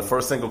radio, and the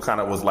first single kind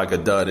of was like a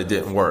dud. It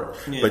didn't work.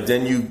 Yeah. But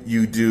then you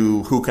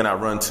do Who Can I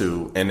Run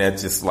To? And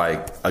that's just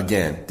like,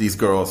 again, these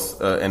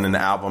girls, and then the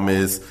album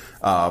is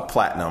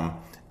platinum.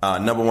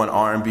 Number one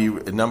R&B,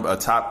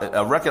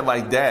 a record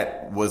like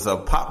that was a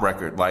pop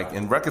record. Like,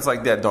 and records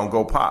like that don't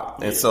go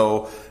pop. And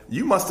so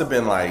you must have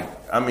been like,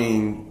 I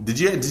mean, did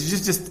you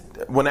just,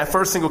 when that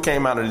first single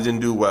came out and it didn't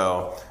do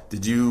well,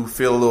 did you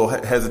feel a little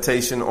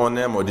hesitation on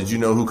them, or did you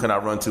know Who Can I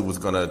Run To was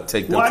going to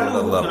take them to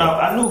another level?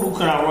 I knew Who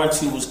Can I Run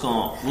To was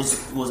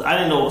I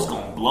didn't know it was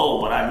going to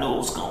blow, but I knew it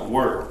was going to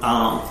work.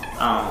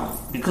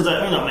 Because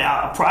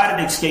I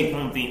prided Escape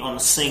on the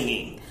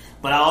singing,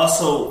 but I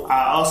also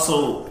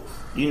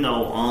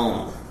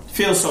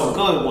Feel So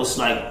Good was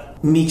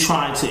like me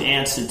trying to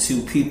answer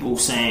to people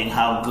saying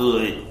how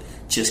good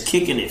Just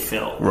Kicking It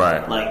felt.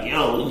 Right. Like,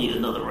 yo, we need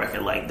another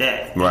record like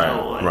that. Right.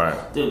 One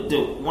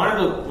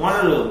of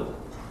the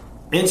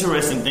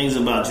interesting things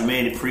about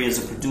Jermaine Dupri as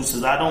a producer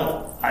is I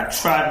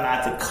try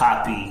not to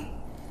copy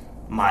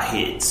my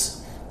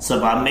hits. So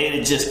if I made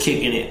it Just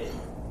Kicking It,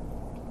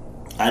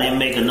 I didn't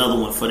make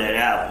another one for that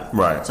album.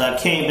 Right. So I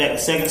came back the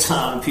second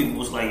time and people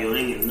was like, yo,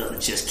 they need another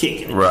Just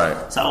Kicking It.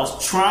 Right. So I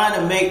was trying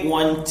to make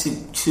one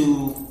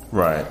to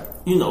right,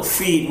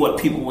 feed what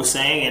people were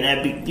saying, and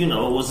that it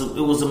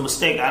was a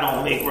mistake. I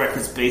don't make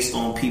records based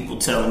on people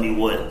telling me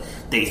what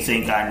they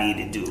think I need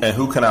to do. And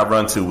Who Can I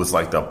Run To was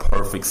like the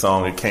perfect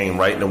song. It came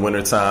right in the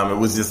wintertime. It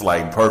was just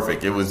like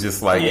perfect. It was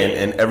just like,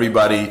 and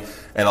everybody,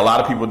 and a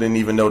lot of people didn't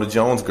even know the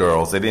Jones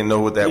Girls. They didn't know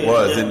what that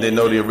was. They didn't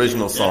know the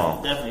original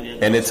song. Definitely.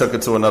 And it took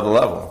it to another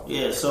level.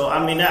 Yeah, so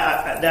I mean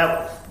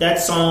that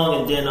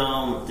song, and then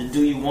the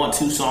Do You Want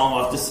To song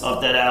off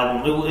that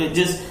album, it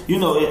just,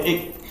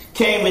 it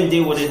came and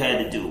did what it had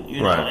to do.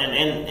 Right.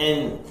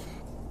 And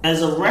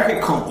as a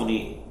record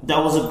company,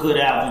 that was a good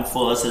album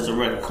for us as a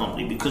record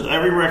company, because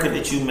every record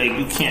that you make,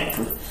 you can't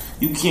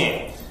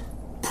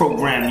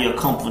program your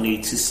company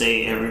to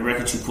say every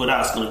record you put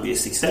out is going to be a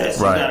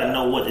success. Right. You got to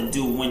know what to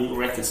do when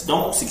records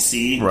don't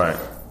succeed. Right.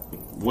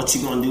 What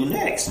you going to do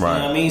next? Right. You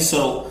know what I mean?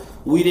 So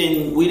we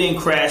didn't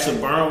crash or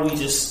burn. We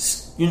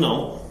just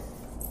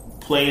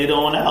played it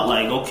on out.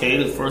 Like, okay,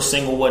 the first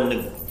single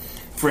wasn't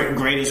the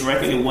greatest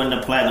record. It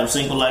wasn't a platinum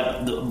single,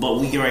 but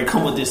we can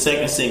come with this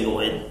second single,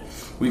 and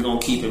we're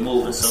gonna keep it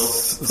moving.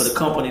 So for the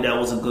company, that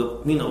was a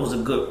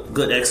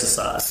good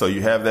exercise. So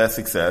you have that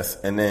success,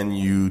 and then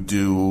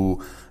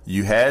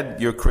you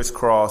had your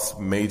crisscross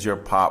major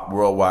pop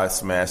worldwide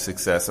smash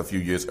success a few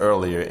years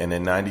earlier, and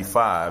in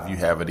 '95 you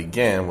have it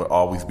again with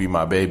 "Always Be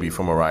My Baby"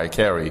 from Mariah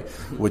Carey,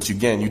 which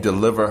again you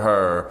deliver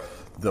her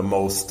the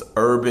most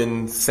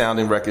urban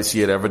sounding record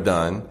she had ever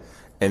done.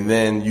 And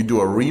then you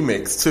do a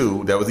remix,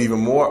 too, that was even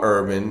more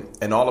urban.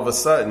 And all of a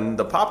sudden,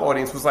 the pop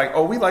audience was like,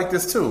 oh, we like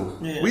this, too.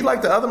 Yeah. We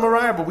like the other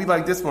Mariah, but we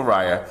like this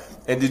Mariah.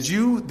 And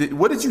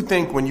what did you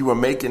think when you were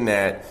making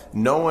that,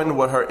 knowing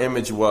what her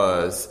image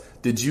was?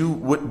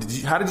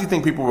 How did you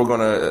think people were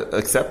going to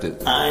accept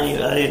it?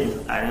 I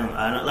didn't.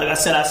 Like I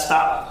said, I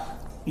stopped.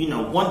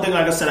 One thing,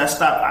 like I said, I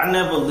stopped. I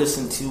never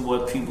listened to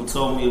what people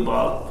told me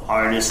about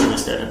artists and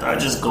this, that, and that. I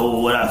just go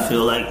with what I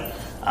feel like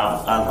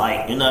I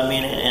like. You know what I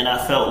mean? And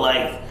I felt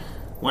like,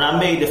 when I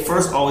made the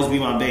first "Always Be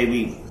My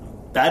Baby,"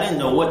 I didn't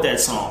know what that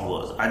song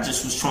was. I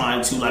just was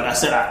trying to, like I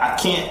said, I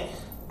can't,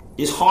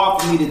 it's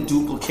hard for me to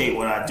duplicate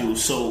what I do.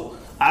 So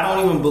I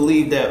don't even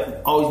believe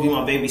that "Always Be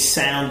My Baby"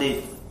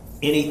 sounded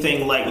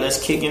anything like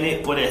Let's Kickin'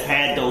 It, but it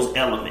had those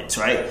elements,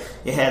 right?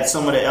 It had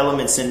some of the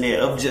elements in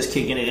there of just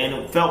kicking it, and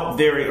it felt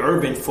very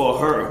urban for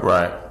her.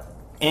 Right.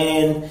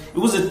 And it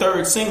was the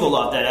third single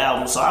off that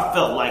album, so I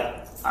felt like,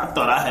 I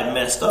thought I had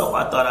messed up.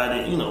 I thought I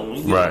did, when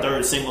you get the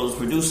third single as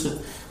producer,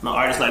 an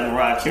artist like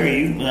Mariah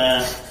Carey,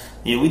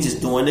 we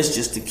just doing this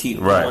just to keep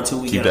going until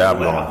we get a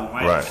new album,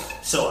 right?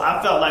 So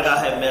I felt like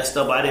I had messed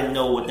up. I didn't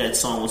know what that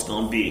song was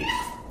going to be.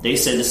 They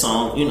said the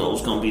song,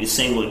 was going to be the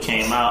single. It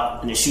came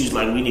out, and then she was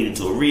like, we need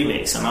to do a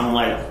remix. And I'm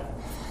like,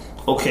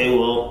 okay,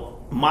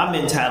 well, my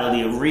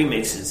mentality of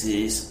remixes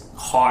is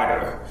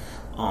harder.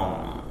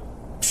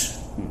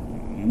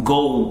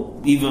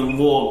 Go even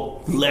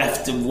more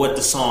left of what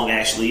the song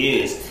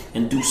actually is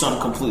and do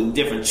something completely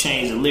different,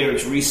 change the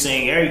lyrics,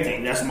 re-sing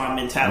everything. That's my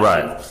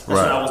mentality. That's what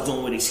I was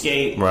doing with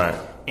Escape. Right.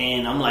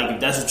 And I'm like, if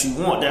that's what you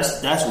want,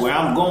 that's where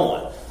I'm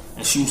going.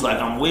 And she was like,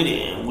 I'm with it.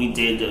 And we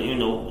did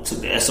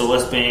took the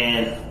SOS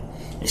band.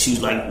 And she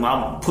was like,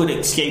 Mom, put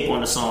Escape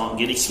on the song.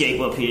 Get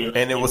Escape up here.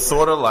 And it was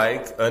sort of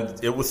like,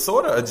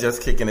 a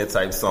Just Kicking It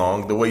type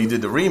song, the way you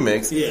did the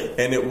remix. Yeah.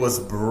 And it was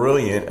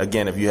brilliant.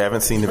 Again, if you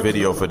haven't seen the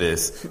video for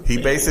this, he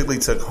basically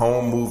took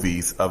home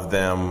movies of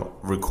them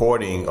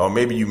recording, or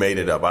maybe you made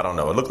it up, I don't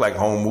know. It looked like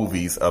home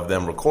movies of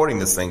them recording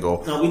the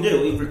single. No, we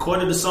did. We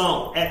recorded the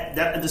song at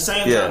the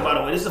same time, by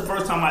the way. This is the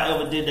first time I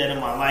ever did that in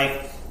my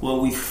life, where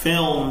we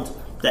filmed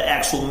the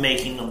actual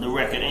making of the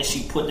record, and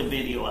she put the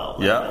video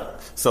out.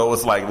 So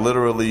it's like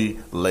literally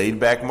laid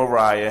back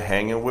Mariah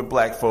hanging with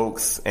black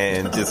folks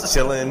and just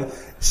chilling.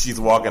 She's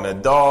walking a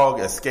dog.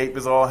 Escape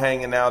is all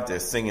hanging out. They're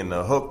singing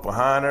the hook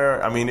behind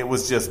her. I mean, it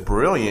was just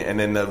brilliant. And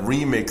then the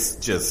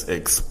remix just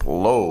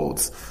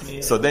explodes.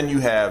 Yeah. So then you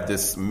have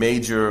this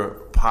major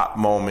pop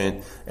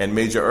moment and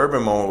major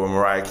urban moment with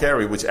Mariah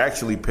Carey, which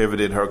actually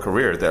pivoted her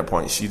career at that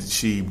point.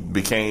 She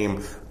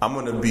became, I'm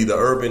going to be the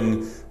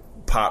urban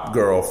pop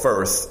girl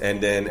first,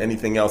 and then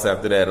anything else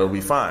after that, it'll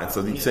be fine.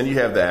 So then you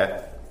have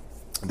that.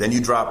 Then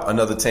you drop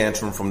another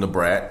Tantrum from the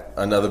Brat,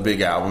 another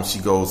big album. She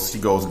goes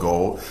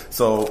gold.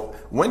 So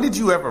when did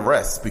you ever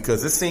rest?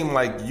 Because it seemed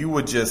like you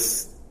were it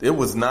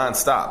was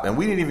nonstop. And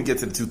we didn't even get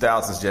to the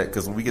 2000s yet,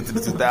 because when we get to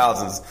the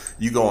 2000s,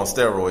 you go on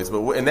steroids.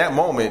 But in that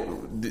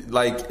moment,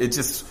 like, it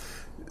just,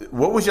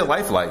 what was your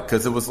life like?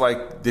 Because it was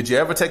like, did you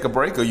ever take a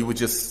break, or you would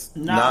just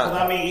not?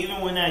 I mean, even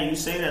when you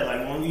say that,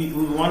 like,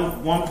 when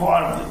one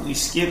part of it we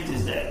skipped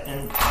is that,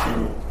 and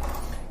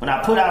when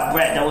I put out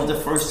Brat, that was the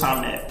first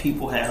time that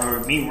people had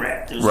heard me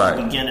rap. It was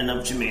the beginning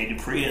of Jermaine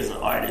Dupri as an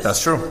artist.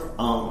 That's true.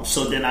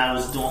 So then I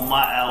was doing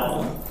my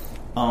album,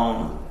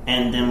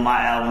 and then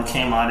my album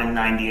came out in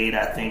 '98.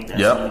 I think that's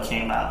when it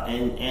came out,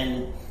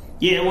 and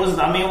yeah, it was.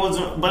 I mean, it was,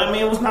 but I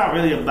mean, it was not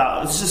really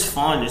about. It's just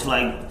fun. It's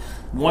like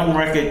one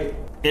record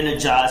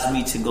energized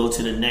me to go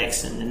to the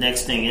next, and the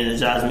next thing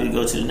energized me to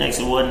go to the next.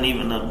 It wasn't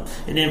even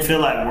it didn't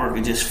feel like work.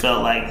 It just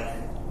felt like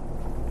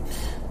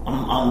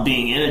I'm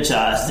being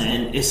energized,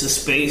 and it's a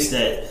space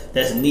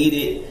that's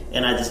needed,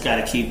 and I just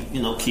gotta keep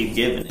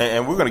giving it.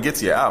 And we're gonna get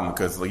to your album,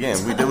 because again,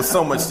 there was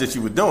so much that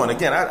you were doing.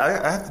 Again,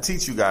 I have to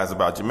teach you guys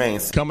about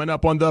Jermaine. Coming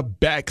up on the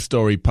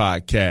Backstory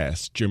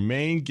Podcast,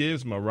 Jermaine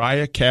gives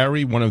Mariah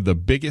Carey one of the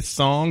biggest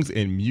songs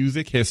in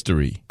music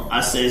history.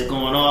 I say it's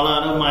going all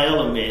out of my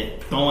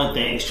element, throwing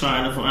things,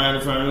 trying to find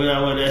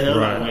out where the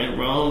hell I went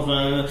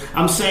wrong.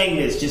 I'm saying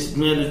this, just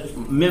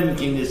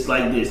mimicking this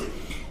like this,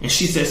 and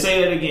she said,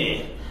 "Say that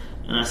again."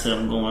 And I said,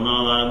 I'm going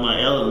all out of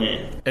my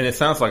element. And it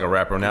sounds like a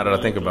rapper now that I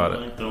think about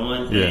it.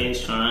 Throwing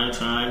things,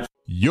 trying.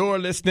 You're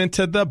listening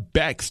to the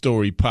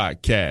Backstory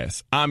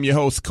Podcast. I'm your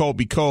host,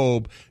 Colby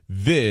Kolb.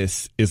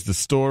 This is the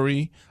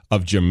story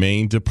of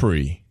Jermaine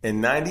Dupri.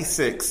 In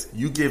 '96,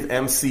 you give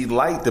MC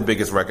Lyte the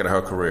biggest record of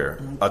her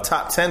career, a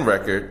top 10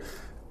 record.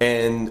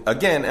 And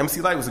again,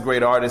 MC Lyte was a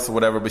great artist or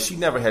whatever, but she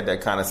never had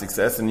that kind of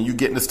success. And you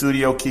get in the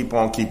studio, keep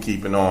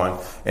keeping on,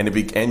 and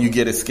you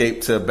get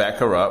Escape to back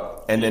her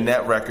up. And then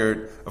that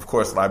record, of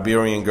course,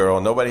 Liberian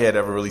Girl. Nobody had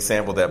ever really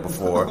sampled that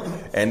before,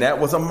 and that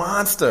was a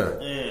monster.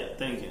 Yeah,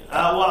 thank you.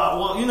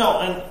 Well,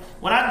 and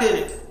when I did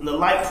it, the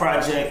Light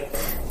Project,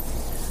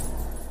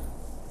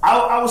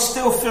 I was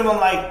still feeling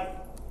like,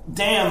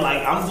 damn,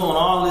 like I'm doing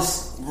all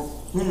this.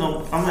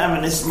 I'm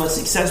having this much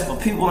success,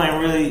 but people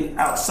ain't really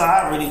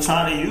outside really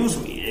trying to use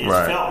me. It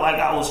felt like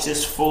I was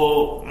just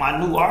for my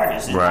new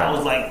artists. And I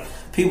was like,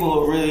 people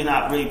are really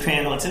not really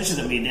paying no attention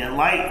to me. Then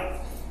Light,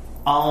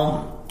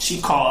 she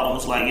called and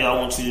was like, yo, I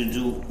want you to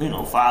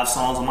do, 5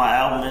 songs on my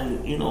album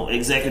and,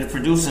 executive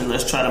producing.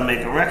 Let's try to make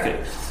a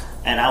record.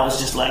 And I was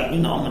just like,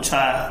 I'm going to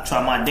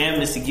try my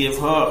damnedest to give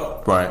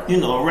her,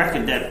 a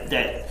record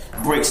that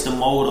breaks the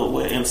mold of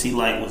where MC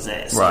Lyte was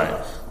at.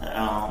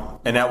 So,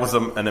 and that was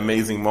an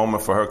amazing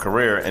moment for her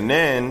career. And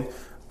then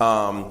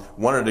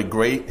one of the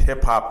great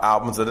hip-hop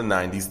albums of the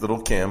 90s,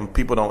 Little Kim,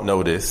 people don't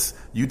know this,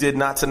 you did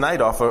Not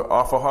Tonight off of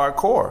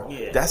Hardcore.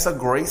 Yeah. That's a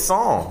great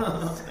song.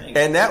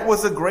 And that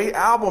was a great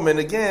album. And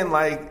again,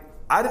 like,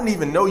 I didn't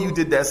even know you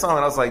did that song. And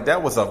I was like,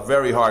 that was a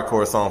very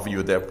hardcore song for you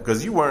at that,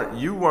 because you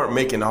weren't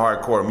making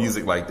hardcore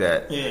music like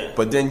that. Yeah.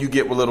 But then you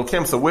get with Little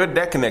Kim. So where'd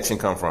that connection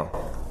come from?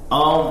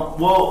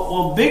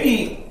 Well,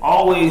 Biggie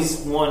always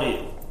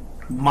wanted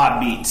my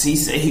beats. He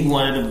said he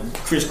wanted a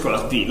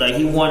crisscross beat. Like,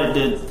 he wanted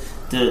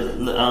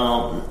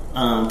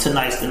the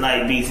Tonight's the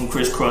Night beat from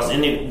Crisscross.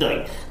 And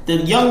the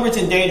Young Rich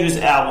and Dangerous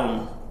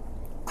album,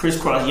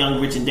 Crisscross Young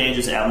Rich and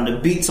Dangerous album, the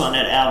beats on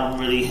that album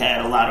really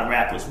had a lot of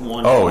rappers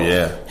wanting. Oh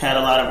yeah, had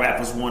a lot of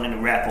rappers wanting to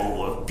rap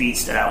over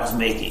beats that I was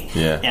making.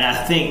 Yeah, and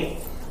I think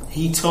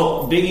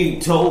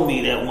Biggie told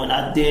me that when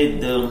I did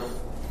the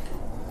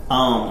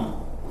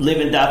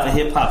Live and Die for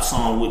Hip Hop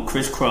song with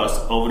Crisscross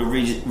over the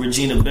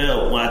Regina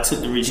Belle, when I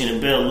took the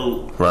Regina Belle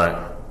loop,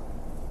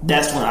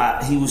 that's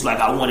when he was like,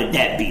 I wanted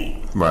that beat.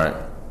 Right.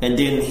 And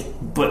then,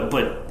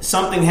 but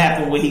something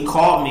happened where he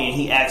called me and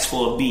he asked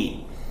for a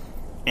beat.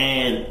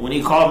 And when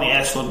he called me and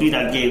asked for a beat,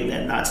 I gave him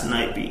that Not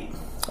Tonight beat.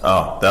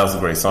 Oh, that was a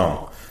great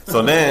song.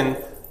 So then,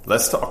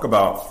 let's talk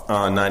about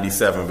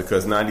 97,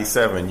 because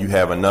 97, you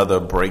have another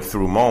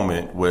breakthrough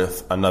moment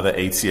with another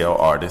ATL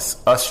artist,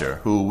 Usher,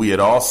 who we had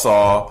all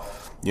saw.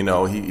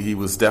 He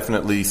was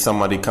definitely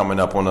somebody coming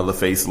up on the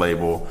LaFace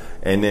label.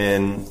 And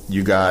then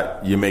you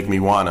got You Make Me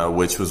Wanna,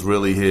 which was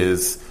really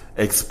his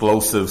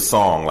explosive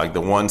song, like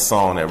the one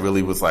song that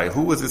really was like,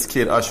 who was this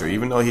kid Usher?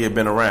 Even though he had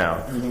been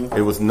around,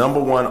 It was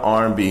 #1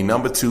 R&B,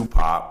 #2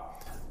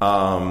 pop,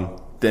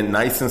 then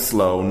Nice and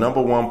Slow,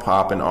 #1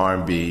 pop and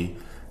R&B,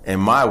 and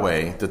My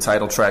Way, the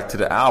title track to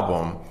the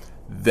album.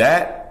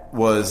 That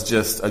was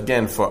just,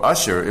 again, for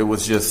Usher, it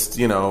was just,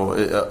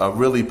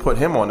 really put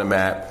him on the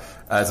map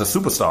as a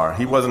superstar.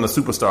 He wasn't a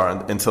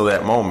superstar until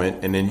that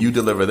moment, and then you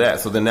deliver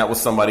that. So then that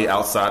was somebody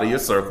outside of your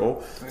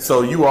circle.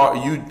 So you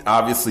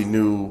obviously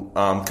knew,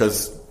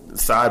 because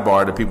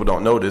sidebar that people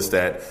don't notice,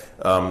 that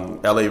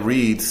L.A.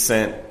 Reid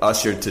sent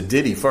Usher to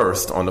Diddy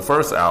first on the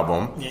first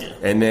album,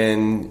 and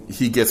then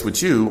he gets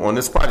with you on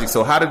this project.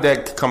 So how did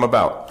that come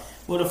about?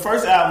 Well, the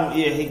first album,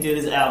 he did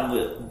his album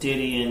with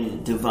Diddy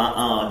and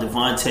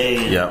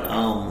Devontae,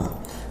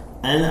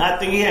 and I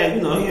think he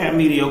had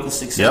mediocre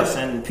success,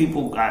 and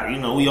people got,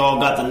 we all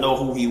got to know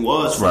who he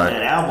was from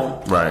that album.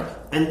 Right.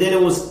 And then it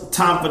was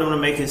time for them to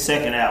make his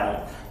second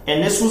album.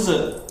 And this was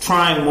a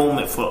trying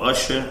moment for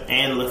Usher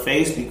and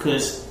LaFace,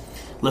 because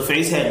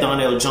LaFace had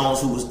Donnell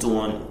Jones, who was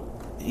doing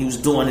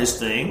his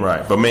thing.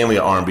 Right, but mainly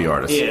an R&B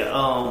artist. Yeah.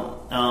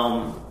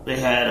 They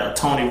had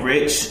Tony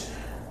Rich,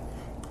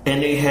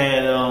 and they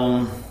had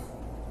a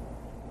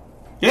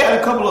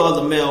couple of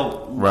other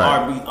male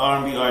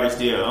R&B artists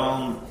there.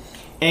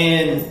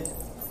 And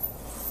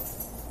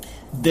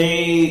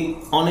they,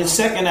 on his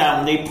second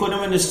album, they put him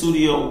in the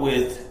studio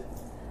with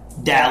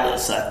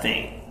Dallas, I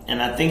think.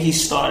 And I think he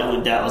started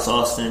with Dallas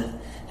Austin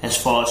as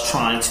far as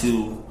trying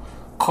to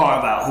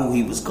carve out who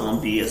he was going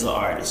to be as an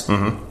artist.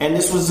 Mm-hmm. And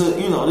this was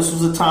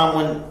a time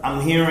when I'm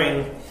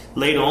hearing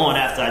later on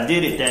after I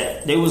did it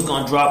that they was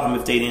going to drop him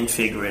if they didn't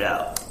figure it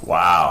out.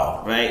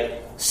 Wow.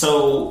 Right?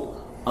 So,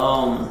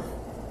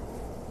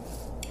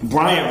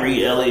 Brian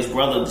Reed, LA's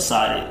brother,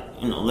 decided,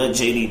 let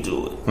JD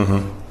do it.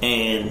 Mm-hmm.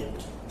 And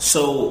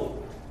so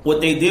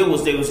what they did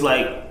was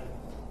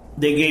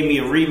they gave me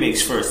a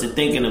remix first, the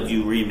Thinking of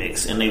You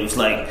remix, and they was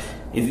like,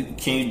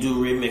 can you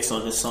do a remix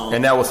on this song?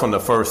 And that was from the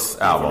first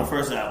album. From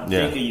the first album,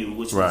 Think of You,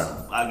 which was,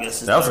 I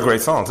guess, that was a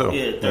great song too.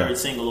 Yeah, third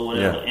single or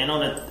whatever. Yeah. And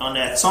on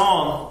that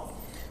song,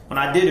 when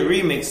I did a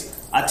remix,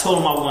 I told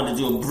him I wanted to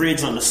do a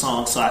bridge on the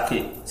song so I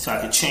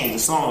could change the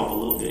song up a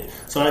little bit.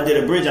 So when I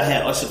did a bridge, I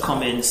had Usher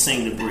come in and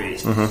sing the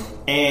bridge.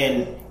 Mm-hmm.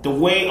 And the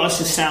way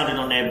Usher sounded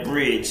on that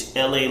bridge,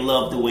 LA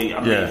loved the way I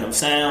made him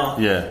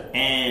sound. Yeah.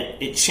 And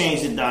it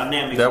changed the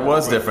dynamic. That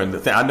was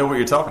different. I know what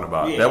you're talking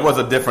about. Yeah. That was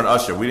a different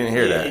Usher. We didn't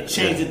hear that. It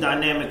changed the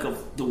dynamic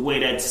of the way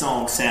that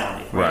song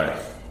sounded. Right.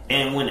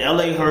 And when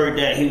LA heard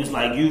that, he was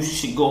like, you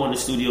should go in the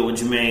studio with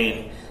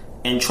Jermaine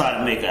and try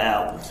to make an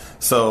album.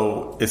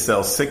 So it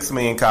sells 6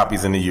 million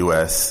copies in the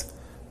U.S.,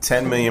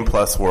 10 million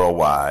plus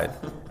worldwide,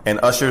 and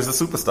Usher is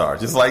a superstar,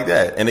 just like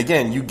that. And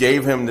again, you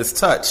gave him this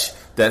touch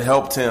that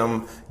helped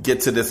him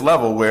get to this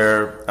level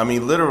where, I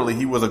mean, literally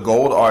he was a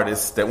gold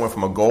artist that went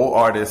from a gold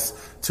artist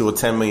to a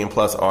 10 million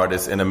plus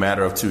artist in a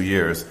matter of 2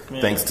 years,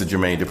 thanks to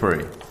Jermaine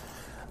Dupri.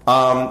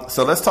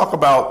 So let's talk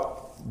about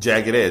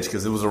Jagged Edge,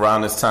 because it was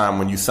around this time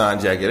when you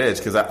signed Jagged Edge.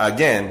 Because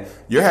again,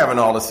 you're having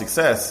all the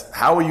success.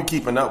 How are you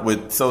keeping up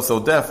with So So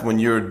Def when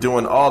you're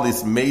doing all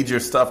this major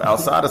stuff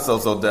outside of So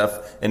So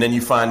Def, and then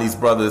you find these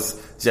brothers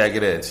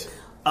Jagged Edge?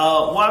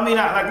 Well, I mean,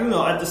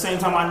 at the same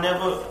time,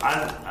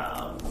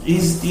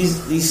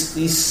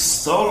 these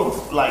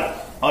solo, like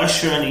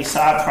Usher and these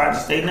side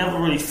projects, they never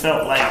really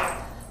felt like.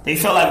 They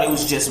felt like it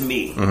was just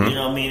me. Mm-hmm. You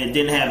know what I mean? It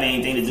didn't have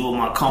anything to do with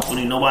my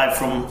company. Nobody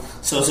from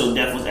So So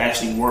Def was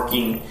actually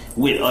working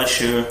with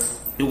Usher.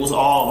 It was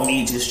all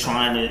me just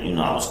trying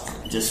to,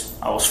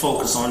 I was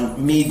focused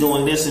on me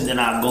doing this, and then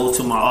I'd go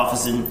to my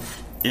office and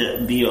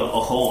it'd be a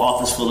whole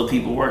office full of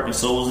people working.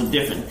 So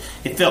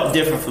it felt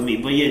different for me.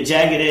 But yeah,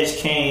 Jagged Edge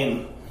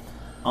came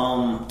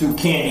through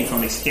Candy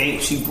from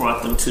Escape. She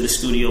brought them to the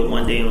studio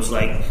one day and was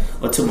like,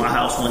 or to my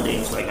house one day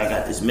and was like, I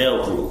got this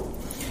male group.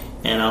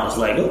 And I was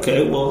like,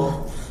 okay,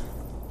 well,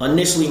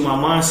 initially my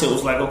mindset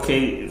was like,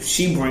 okay, if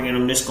she bringing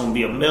them, this gonna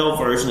be a male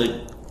version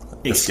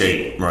of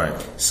Escape. Right.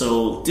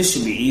 So this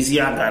should be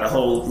easy. I got a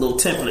whole little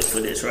template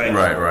for this, right?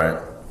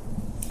 Right.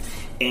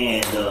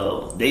 And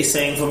they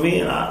sang for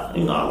me, and I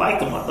liked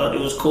them. I thought it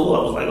was cool.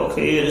 I was like,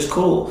 okay, yeah, it's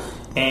cool.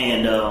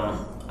 And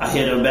I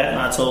hit her back and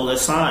I told her,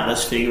 sign,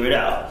 let's figure it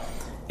out.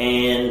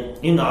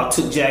 And I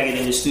took Jagged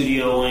in the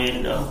studio,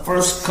 and the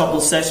first couple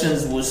of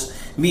sessions was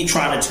me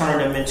trying to turn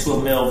them into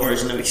a male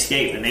version of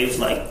Escape, and they was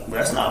like,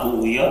 that's not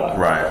who we are.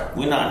 Right.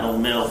 We're not no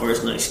male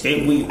version of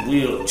Escape.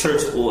 We're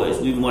church boys.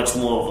 We much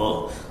more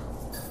of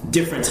a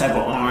different type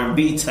of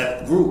R&B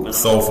type group. And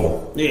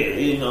soulful.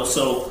 Yeah,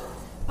 so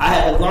I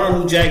had to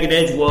learn who Jagged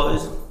Edge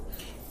was,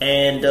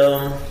 and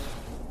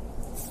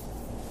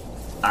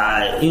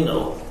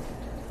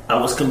I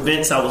was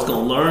convinced I was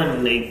going to learn,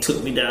 and they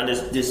took me down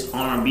this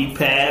R&B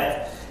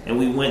path, and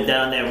we went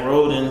down that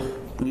road, and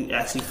we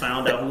actually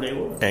found out who they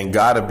were. And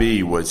Gotta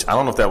Be, which I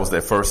don't know if that was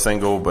their first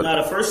single, but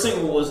no, the first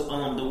single was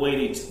The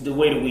Way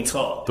That We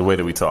Talk. The Way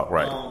That We Talk,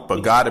 right?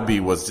 But Gotta Be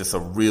was just a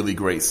really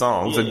great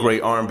song. It was a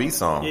great R&B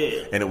song,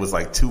 and it was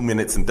like 2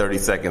 minutes and 30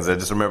 seconds. I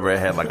just remember it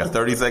had like a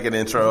 30-second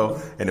intro,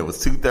 and it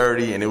was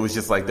 2:30, and it was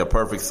just like the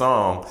perfect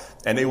song.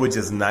 And they were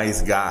just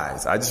nice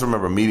guys. I just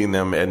remember meeting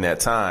them in that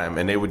time,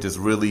 and they were just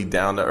really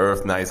down to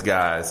earth, nice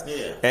guys.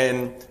 Yeah.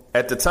 And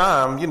at the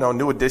time,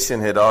 New Edition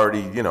had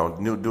already,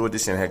 New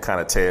Edition had kind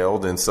of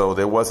tailed, and so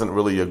there wasn't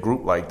really a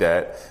group like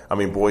that. I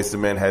mean, Boyz II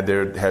Men had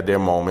their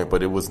moment,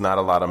 but it was not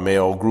a lot of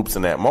male groups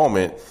in that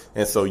moment.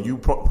 And so you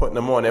putting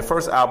them on their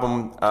first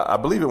album, I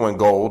believe it went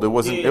gold. It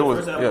wasn't. Yeah, it was.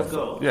 First album was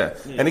gold. Yeah.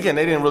 And again,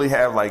 they didn't really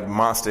have like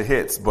monster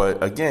hits,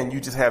 but again,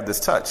 you just have this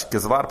touch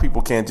because a lot of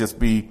people can't just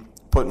be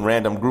putting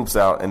random groups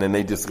out and then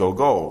they just go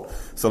gold.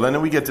 So then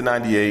we get to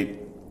 98.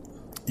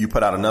 You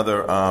put out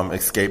another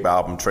Escape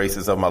album,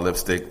 Traces of My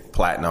Lipstick,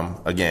 platinum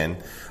again.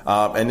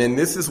 And then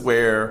this is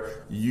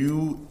where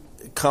you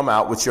come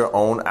out with your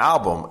own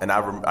album. And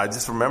I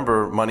just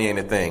remember Money Ain't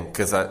a Thing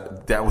because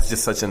that was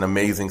just such an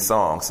amazing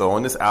song. So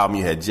on this album,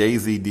 you had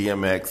Jay-Z,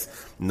 DMX,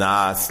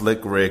 Nas,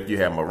 Slick Rick, you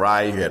had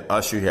Mariah, you had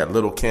Usher, you had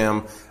Lil'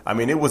 Kim. I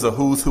mean, it was a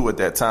who's who at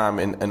that time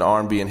in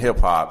R&B and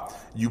hip-hop.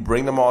 You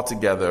bring them all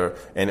together,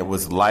 and it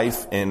was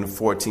Life in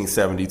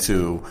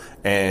 1472.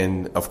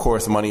 And, of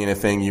course, Money Ain't a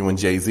Thing, you and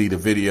Jay-Z, the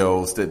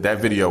videos. That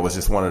video was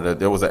just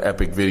there was an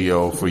epic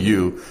video for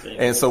you.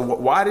 And so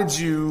why did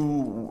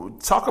you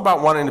talk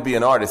about wanting to be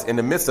an artist in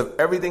the midst of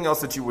everything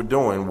else that you were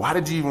doing? Why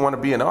did you even want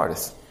to be an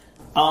artist?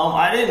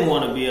 I didn't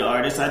want to be an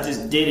artist. I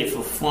just did it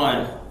for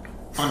fun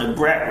on the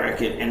Brat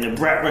record. And the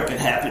Brat record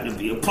happened to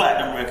be a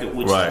platinum record,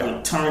 which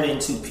would turn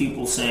into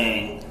people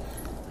saying,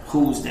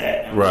 who's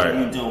that? And what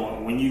are you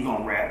doing? When you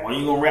gonna rap? When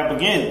you gonna rap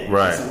again?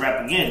 Right. To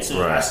rap again.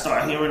 So I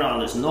start hearing all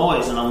this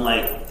noise, and I'm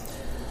like,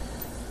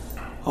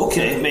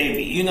 okay,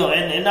 maybe,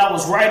 And I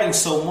was writing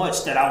so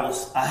much that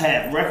I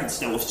had records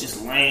that was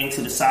just laying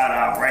to the side.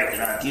 I write,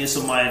 and I give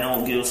somebody, I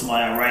don't give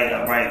somebody. I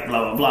write,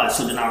 blah blah blah.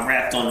 So then I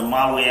rapped on the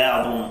My Way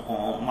album.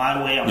 On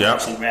My Way, I'm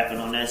actually rapping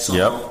on that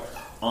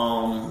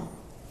song.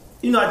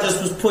 I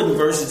just was putting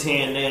verses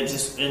here and there,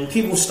 and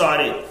people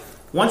started.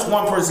 Once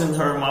one person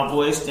heard my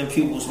voice, then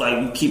people was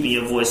like, you keeping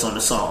your voice on the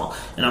song.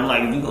 And I'm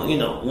like,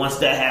 once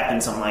that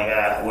happens, I'm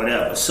like,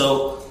 whatever.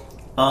 So,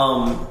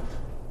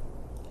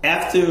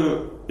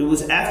 it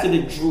was after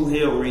the Dru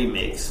Hill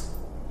remix,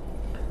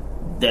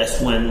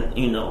 that's when,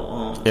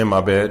 In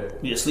My Bed?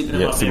 Yeah, Sleeping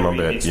in My Bed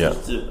remix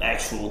was the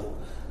actual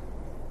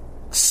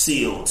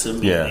seal to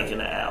me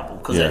making an album.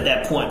 Because at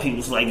that point, people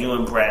was like, you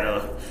and Brad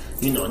are,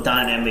 a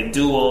dynamic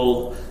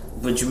duo.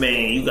 But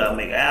Jermaine, you gotta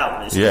make an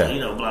album.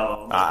 Blah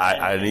blah blah.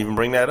 I didn't even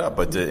bring that up,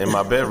 but the In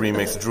My Bed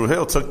remix, Dru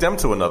Hill took them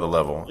to another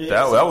level.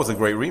 That was a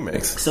great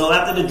remix. So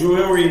after the Dru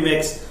Hill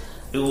remix,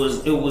 it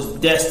was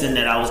destined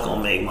that I was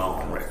gonna make my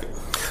own record.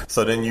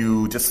 So then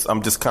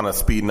I'm just kind of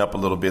speeding up a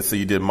little bit. So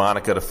you did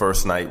Monica the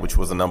First Night, which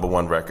was a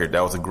 #1 record.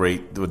 That was a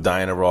great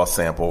Diana Ross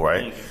sample,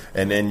 right?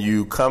 And then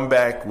you come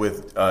back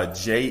with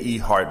J.E.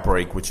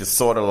 Heartbreak, which is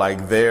sort of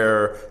like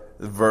their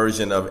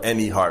version of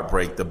Any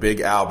Heartbreak, the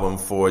big album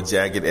for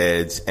Jagged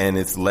Edge, and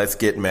it's Let's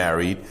Get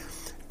Married.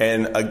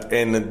 And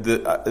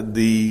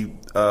the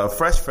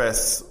Fresh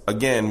Fest,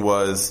 again,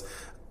 was,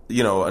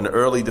 an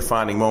early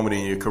defining moment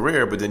in your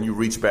career, but then you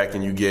reach back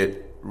and you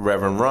get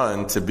Reverend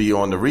Run to be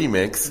on the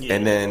remix,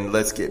 and then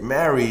Let's Get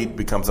Married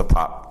becomes a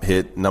pop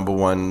hit,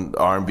 #1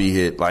 R&B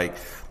hit,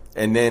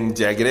 and then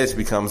Jagged Edge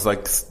becomes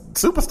like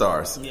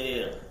superstars.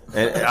 Yeah.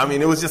 And I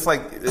mean, it was just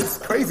like, it's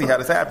crazy how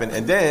this happened.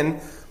 And then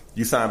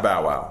you signed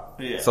Bow Wow.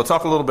 Yeah. So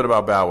talk a little bit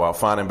about Bow Wow,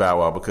 finding Bow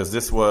Wow, because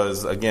this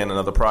was, again,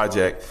 another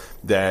project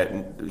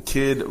that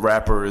kid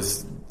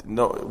rappers,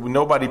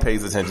 nobody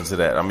pays attention to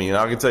that. I mean,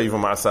 I can tell you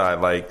from my side,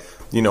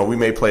 we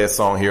may play a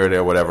song here or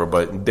there, whatever,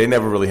 but they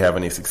never really have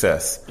any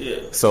success. Yeah.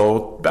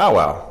 So Bow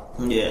Wow.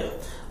 Yeah.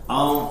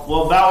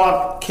 Well, Bow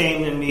Wow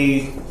came to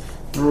me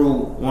through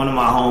one of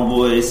my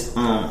homeboys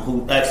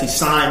who actually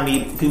signed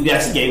me, who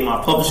actually gave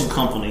my publishing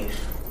company.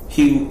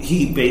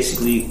 He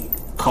basically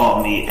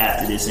called me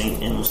after this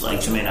and was like,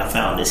 Jermaine, I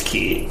found this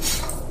kid.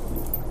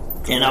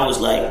 And I was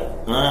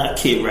like,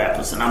 kid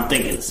rappers. And I'm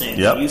thinking the same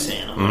thing you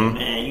saying. I'm like,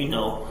 man,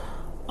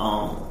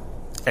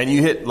 and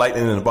you hit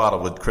lightning in the bottle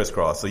with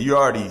Crisscross, so you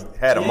already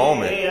had a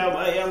moment. Yeah,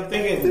 I'm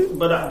thinking,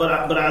 but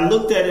I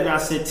looked at it and I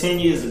said 10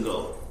 years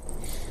ago.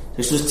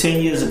 This was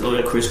 10 years ago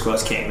that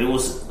Crisscross came. It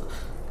was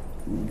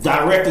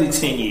directly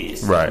 10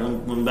 years, right?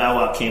 When Bow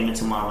Wow came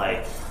into my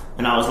life,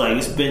 and I was like,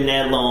 it's been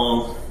that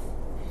long.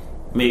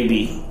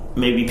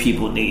 Maybe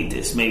people need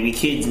this. Maybe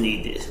kids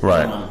need this,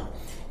 right?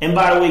 And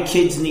by the way,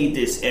 kids need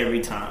this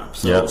every time.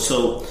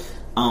 So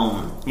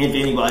if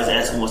anybody's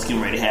asking what's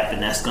getting ready to happen,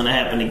 that's going to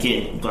happen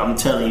again. But I'm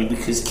telling you,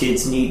 because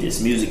kids need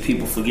this music.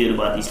 People forget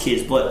about these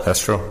kids. But that's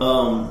true.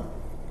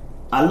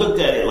 I looked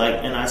at it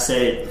and I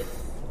said,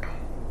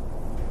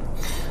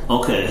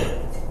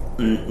 okay,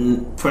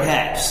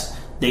 perhaps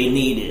they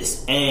need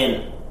this.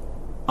 And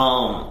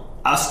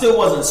I still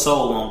wasn't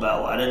sold on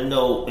Bow Wow. I didn't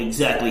know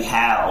exactly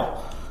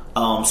how.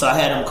 So I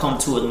had him come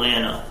to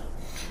Atlanta.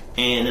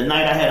 And the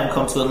night I had him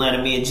come to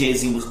Atlanta, me and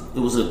Jay-Z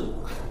was a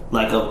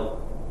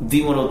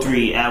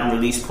V103 album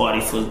release party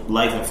for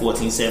Life in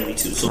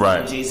 1472. So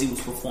right. Jay-Z was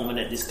performing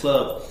at this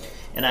club,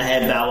 and I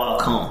had Bow Wow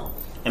come.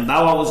 And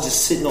Bow Wow was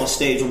just sitting on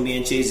stage when me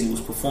and Jay-Z was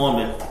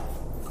performing.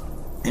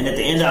 And at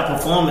the end of our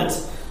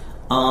performance,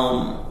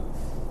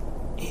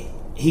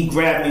 he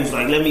grabbed me, he was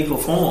like, let me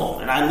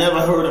perform. And I never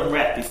heard him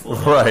rap before.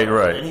 Right.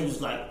 And he was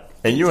like...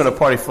 And you in a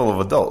party full of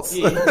adults.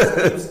 Yeah,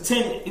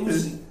 he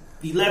was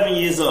 11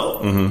 years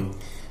old. Mm-hmm.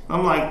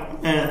 I'm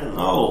like, man,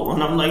 no.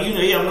 And I'm like,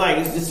 I'm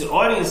like, the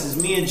audience is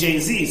me and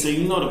Jay-Z, so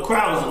the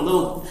crowd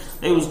was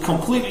they was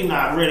completely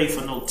not ready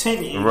for no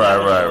 10 years.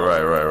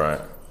 Right.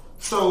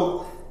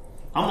 So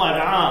I'm like,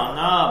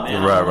 nah,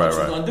 man. Right. What you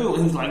gonna do? And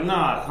he was like,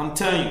 nah, I'm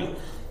telling you.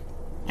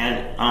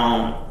 And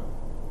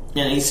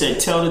he said,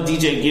 tell the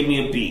DJ, give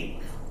me a beat.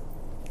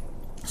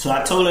 So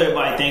I told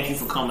everybody, thank you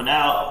for coming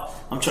out.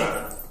 I'm trying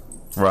to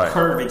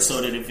curve it so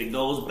that if it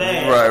goes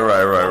bad,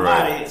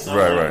 right. So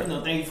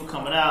thank you for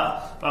coming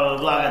out. Blah blah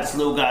blah. I got this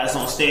little guy that's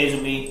on stage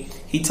with me.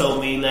 He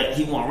told me that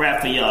he want to rap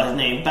for y'all. His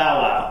name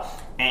Bow Wow,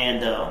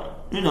 and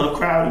the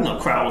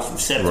crowd was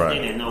receptive. Right.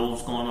 They didn't know what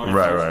was going on.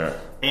 Right.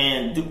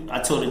 And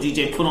I told the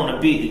DJ put on a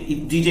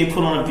beat. DJ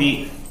put on a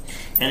beat,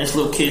 and this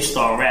little kid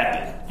started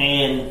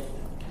rapping.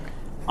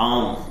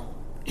 And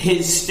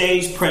his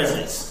stage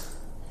presence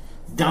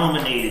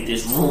dominated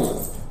this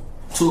room.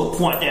 To a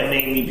point that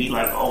made me be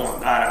like, oh my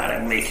God, I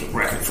gotta make a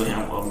record for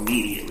him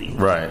immediately.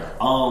 Right.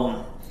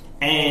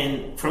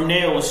 And from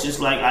there it was just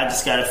like, I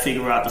just gotta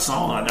figure out the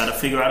song. I gotta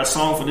figure out a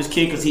song for this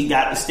kid because he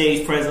got the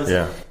stage presence.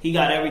 Yeah. He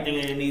got everything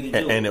that he needed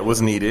to do. And it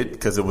was needed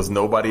because there was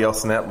nobody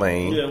else in that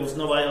lane. Yeah, there was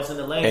nobody else in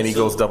the lane. And he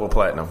goes double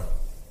platinum.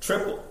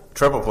 Triple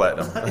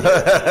Platinum.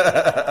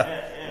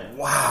 yeah.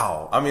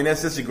 Wow. I mean,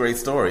 that's just a great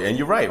story. And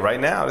you're right. Right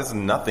now, there's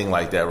nothing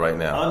like that right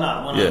now. Oh,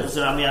 no. 100%.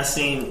 Yeah. I mean, I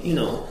seen,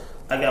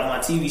 I got my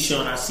TV show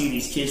and I see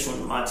these kids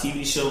from my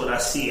TV show and I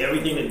see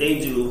everything that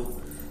they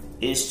do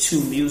is to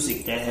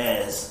music that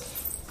has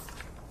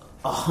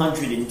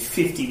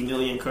 150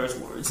 million curse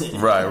words in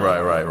it.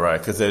 Right.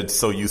 Because they're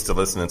so used to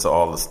listening to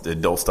all the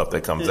adult stuff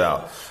that comes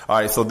out. All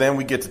right, so then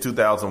we get to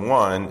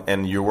 2001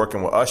 and you're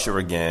working with Usher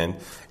again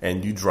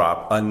and you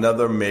drop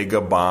another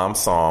mega bomb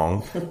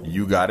song,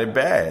 You Got It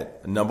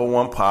Bad.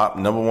 #1 pop,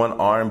 #1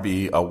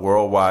 R&B, a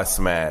worldwide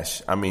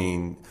smash. I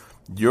mean...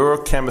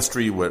 Your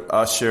chemistry with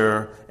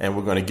Usher, and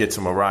we're going to get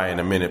to Mariah in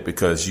a minute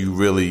because you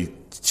really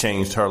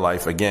changed her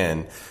life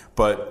again.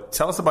 But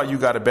tell us about You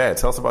Got It Bad.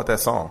 Tell us about that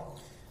song.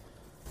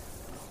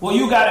 Well,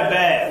 You Got It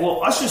Bad.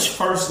 Well, Usher's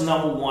first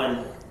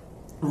 #1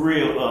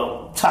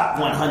 real top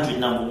 100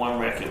 #1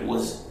 record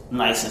was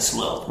Nice and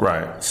Slow.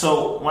 Right.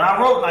 So when I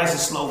wrote Nice and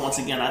Slow, once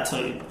again, I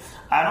tell you,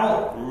 I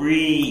don't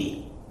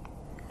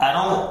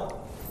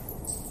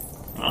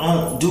I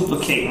don't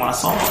duplicate my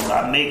songs.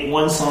 I make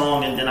one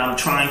song and then I'm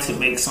trying to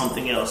make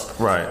something else.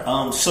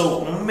 Right.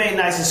 So when we made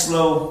Nice and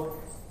Slow,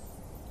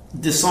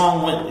 the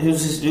song went.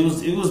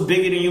 It was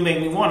bigger than You Make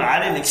Me Wanna. I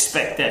didn't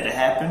expect that to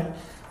happen.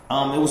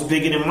 It was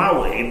bigger than my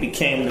way. It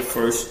became the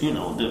first,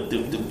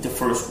 the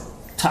first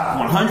top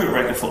 100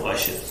 record for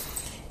Usher.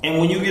 And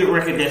when you get a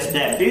record that's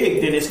that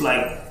big, then it's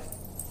like,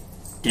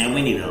 damn,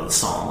 we need another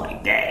song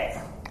like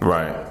that.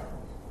 Right.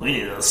 We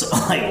need another song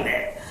like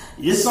that.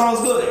 This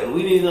song's good.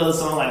 We need another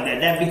song like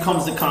that. That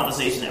becomes the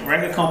conversation at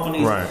record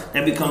companies. Right.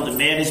 That becomes the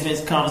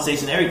management's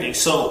conversation, everything.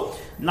 So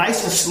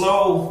Nice and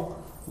Slow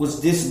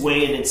was this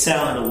way and it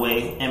sounded a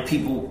way and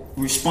people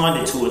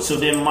responded to it. So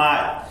then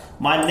my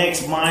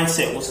next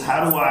mindset was,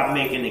 how do I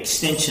make an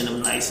extension of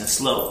Nice and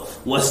Slow?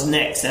 What's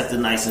next after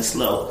Nice and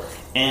Slow?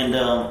 And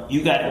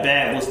You Got It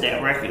Bad was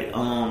that record.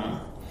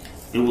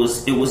 It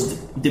was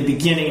the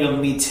beginning of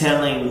me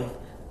telling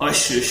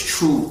Usher's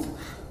truth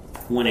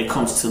when it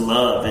comes to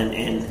love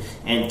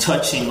and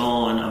touching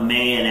on a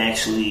man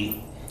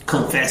actually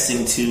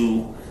confessing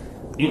to,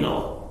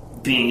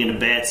 being in a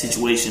bad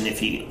situation if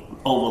he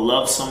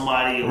overloved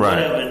somebody or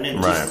whatever. And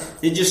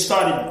it just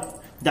started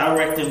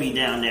directing me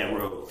down that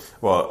road.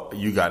 Well,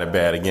 You Got It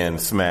Bad again,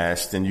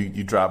 smashed. And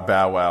you dropped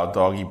Bow Wow,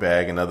 Doggy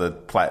Bag, another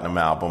platinum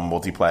album,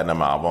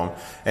 multi-platinum album.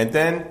 And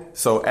then,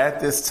 so at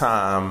this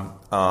time,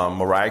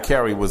 Mariah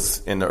Carey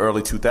was in the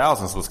early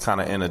 2000s, was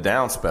kind of in a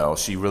down spell.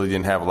 She really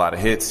didn't have a lot of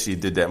hits. She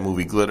did that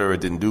movie Glitter.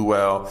 It didn't do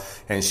well.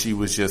 And she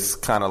was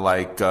just kind of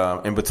like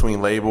in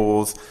between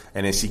labels.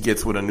 And then she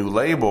gets with a new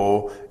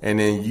label. And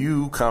then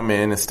you come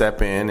in and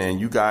step in and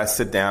you guys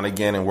sit down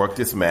again and work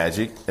this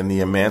magic and the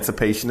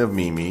emancipation of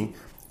Mimi.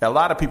 A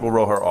lot of people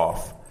wrote her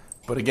off.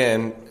 But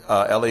again,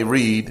 L.A.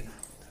 Reid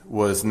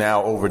was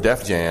now over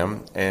Def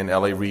Jam, and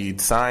L.A. Reid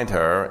signed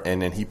her,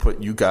 and then he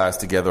put you guys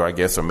together, I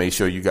guess, or made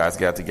sure you guys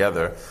got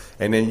together.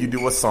 And then you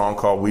do a song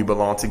called We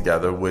Belong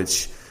Together,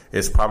 which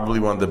is probably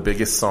one of the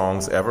biggest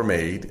songs ever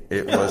made.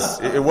 It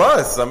was. It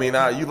was. I mean,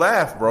 you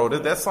laugh, bro.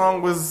 That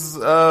song was...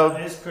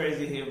 it's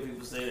crazy hearing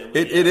people say that.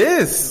 It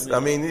is.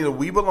 I mean,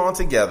 We Belong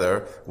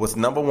Together was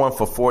number one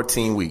for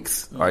 14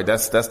 weeks. Mm-hmm. All right,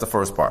 that's the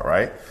first part,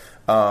 right?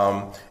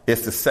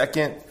 It's the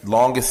second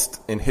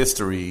longest in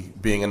history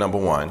being a number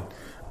one.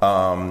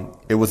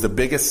 It was the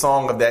biggest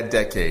song of that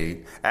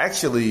decade.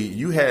 Actually,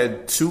 you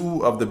had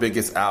two of the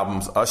biggest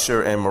albums,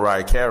 Usher and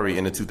Mariah Carey,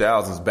 in the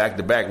 2000s, back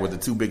to back, were the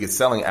two biggest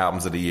selling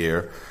albums of the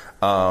year.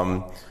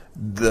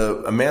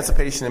 The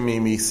Emancipation of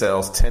Mimi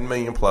sells 10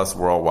 million plus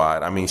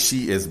worldwide. I mean,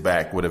 she is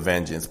back with a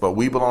vengeance. But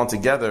We Belong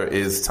Together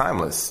is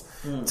timeless.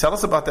 Tell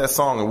us about that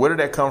song and where did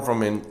that come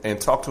from,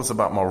 and talk to us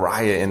about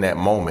Mariah in that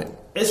moment.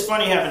 It's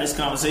funny having this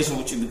conversation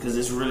with you because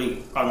it's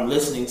really, I'm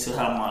listening to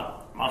how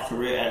my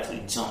career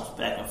actually jumps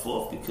back and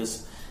forth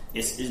because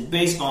it's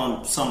based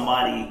on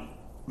somebody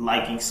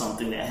liking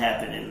something that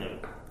happened in the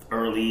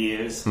early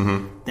years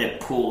that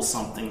pulls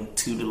something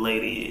to the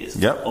later years.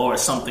 Yep. Or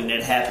something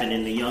that happened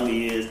in the younger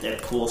years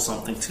that pulls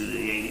something to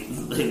the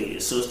later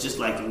years. So it's just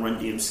like the Run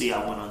DMC.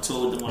 I went on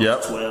tour with them when I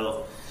was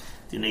 12.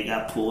 Then they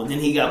got pulled. Then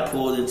he got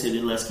pulled into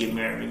the Let's Get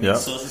Married. Yep.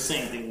 So it's the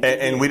same thing.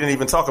 And we didn't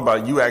even talk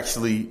about you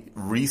actually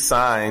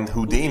re-signed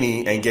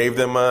Houdini and gave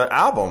them an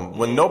album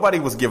when nobody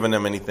was giving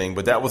them anything.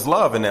 But that was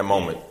love in that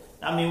moment.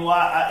 I mean,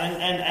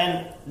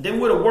 and they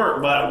would have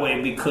worked, by the way,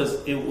 because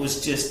it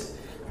was just,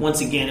 once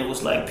again, it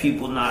was like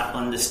people not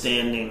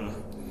understanding.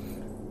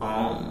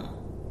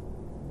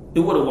 It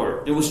would have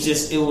worked. It was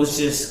just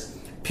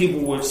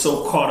people were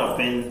so caught up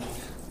in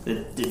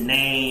the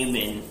name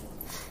and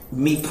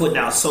me putting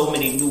out so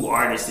many new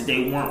artists that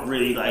they weren't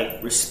really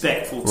like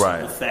respectful to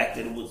the fact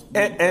that it was.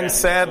 And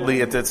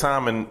sadly, at the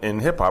time in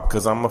hip hop,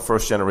 because I'm a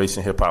first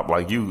generation hip hop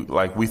like you,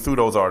 like we threw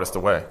those artists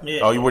away.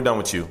 Yeah. Oh, we're done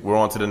with you. We're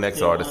on to the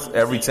next artist. 100%.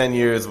 Every 10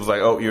 years it was like,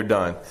 oh, you're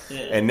done. Yeah.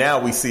 And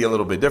now we see a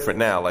little bit different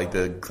now. Like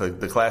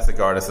the classic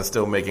artists are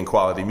still making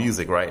quality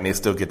music, right? And they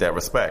still get that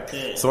respect.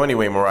 Yeah. So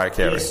anyway, Mariah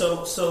Carey. Yeah,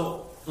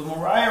 so the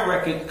Mariah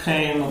record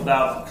came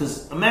about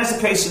because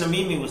Emancipation of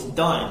Mimi was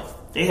done.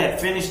 They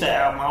had finished the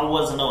album. I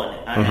wasn't on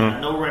it. I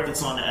had no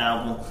records on the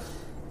album.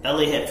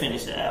 LA had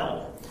finished the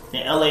album.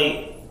 Then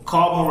LA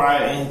called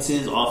Mariah into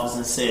his office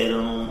and said,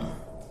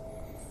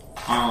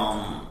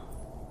 I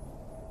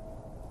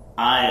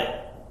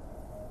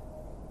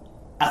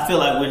feel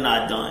like we're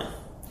not done.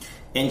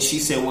 And she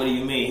said, what do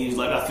you mean? He was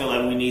like, I feel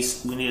like we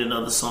need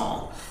another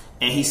song.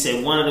 And he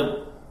said,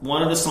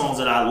 one of the songs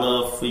that I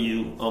love for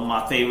you, or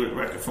my favorite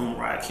record from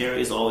Mariah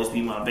Carey, is Always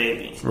Be My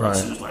Baby. Right.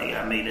 She was like,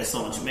 yeah, I made that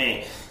song with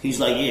Jermaine. He was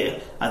like, yeah,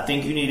 I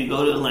think you need to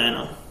go to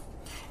Atlanta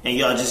and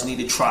y'all just need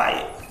to try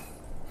it.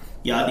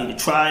 Y'all need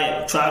to try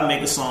it, try to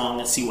make a song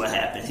and see what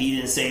happens. He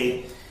didn't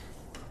say,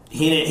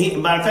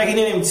 matter of fact, he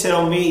didn't even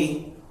tell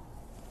me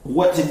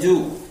what to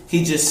do.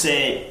 He just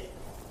said,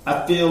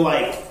 I feel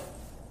like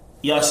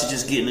y'all should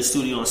just get in the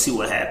studio and see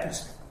what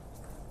happens.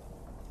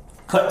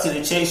 Cut to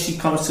the chase, she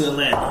comes to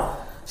Atlanta.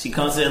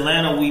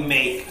 We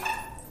make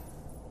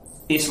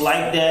It's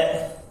Like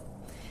That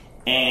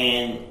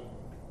and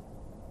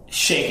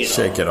Shake It Off.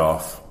 Shake It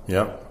Off.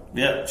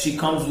 Yep. She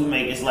comes, we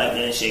make It's Like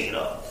That and Shake It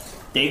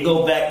Off. They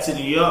go back to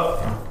New York.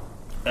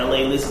 LA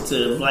listened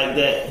to Like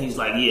That. He's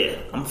like, yeah,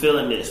 I'm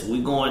feeling this.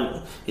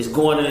 It's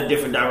going in a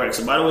different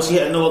direction. By the way, she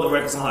had no other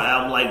records on her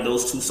album like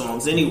those 2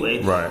 songs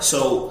anyway. Right.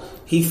 So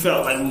he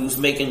felt like we was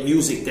making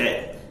music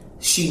that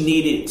she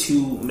needed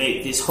to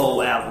make this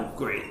whole album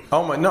great.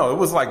 Oh my, no, it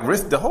was like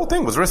the whole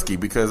thing was risky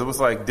because it was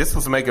like this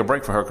was make or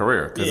break for her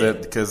career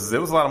because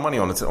there was a lot of money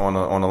on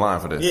the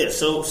line for this. Yeah,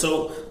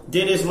 so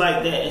did it's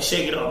Like That and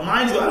Shake It Off.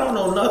 Mind you, I don't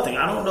know nothing.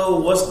 I don't know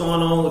what's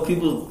going on with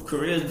people's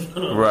careers.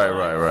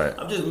 Right.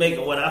 I'm just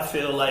making what I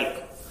feel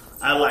like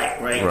I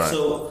like, right?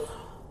 So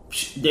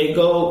they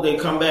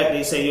come back,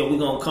 they say, yo, we're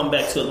gonna come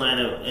back to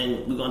Atlanta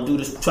and we're gonna do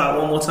this, try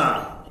one more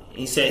time.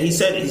 He said,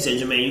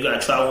 Jermaine, you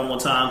gotta try one more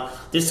time.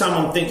 This time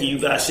I'm thinking you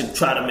guys should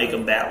try to make a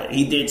ballad.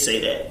 He did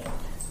say that.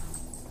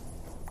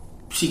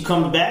 She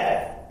comes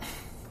back.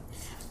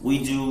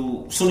 We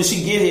do, as soon as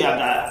she get here, I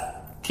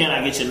got, can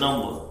I get your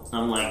number?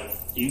 I'm like,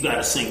 you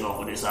gotta sing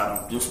over this.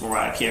 I'm just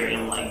Mariah Carey.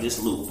 I'm like,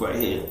 this loop right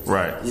here.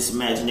 Right. This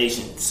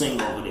imagination,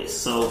 sing over this.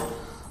 So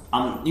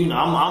I'm in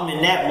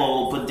that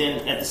mode, but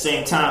then at the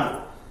same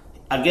time,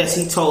 I guess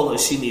he told her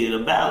she needed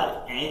a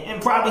ballad.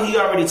 And probably he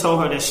already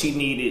told her that she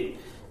needed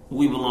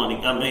We Belong.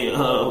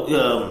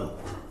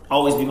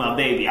 Always Be My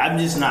Baby. I'm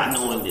just not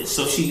knowing this.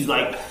 So she's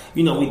like,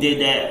 we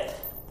did that.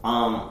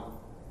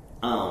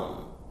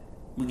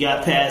 We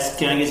got past,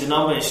 can I get your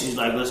number? And she's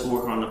like, let's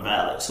work on the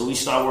ballad. So we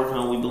started working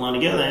on We Belong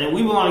Together. And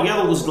We Belong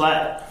Together was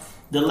like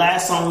the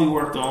last song we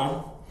worked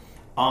on.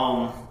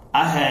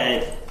 I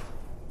had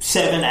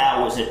 7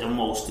 hours at the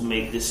most to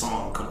make this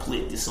song,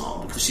 complete this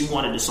song, because she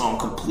wanted the song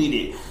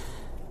completed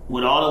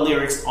with all the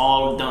lyrics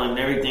all done and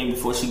everything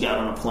before she got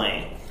on the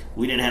plane.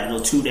 We didn't have no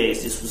 2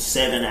 days. This was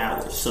 7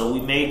 hours. So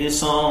we made this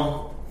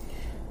song.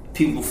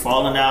 People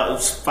falling out. It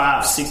was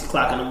 5, 6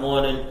 o'clock in the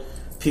morning.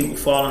 People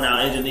falling out.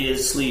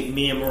 Engineers asleep.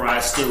 Me and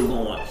Mariah still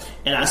going.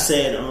 And I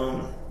said,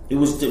 it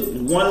was the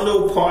one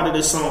little part of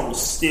the song was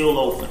still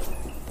open.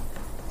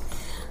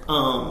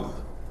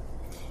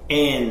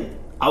 And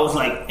I was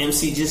like,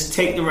 MC, just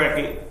take the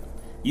record.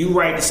 You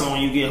write the song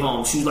when you get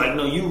home. She was like,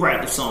 no, you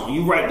write the song.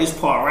 You write this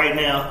part right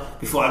now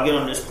before I get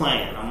on this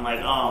plane. I'm like,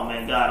 oh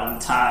man, God, I'm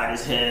tired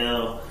as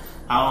hell.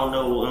 I don't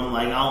know. I'm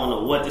like, I don't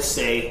know what to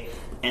say.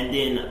 And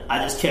then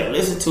I just kept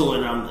listening to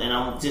it, and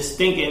I'm just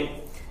thinking.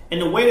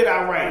 And the way that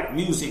I write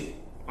music,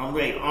 I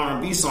write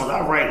R&B songs.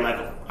 I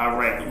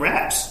write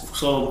raps.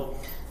 So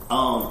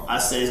I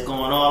said it's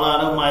going all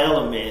out of my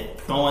element,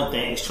 throwing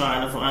things,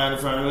 trying to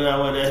find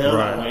where the hell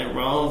I went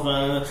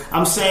wrong.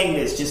 I'm saying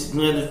this, just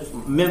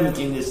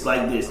mimicking this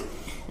like this.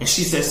 And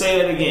she said, say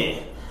it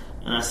again.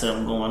 And I said,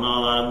 I'm going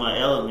all out of my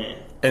element.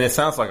 And it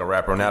sounds like a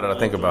rapper now that I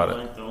think about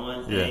it.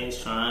 Throwing things,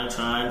 trying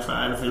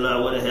to figure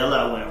out where the hell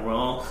I went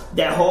wrong.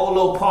 That whole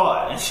little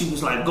part. And she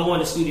was like, go in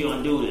the studio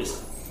and do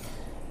this.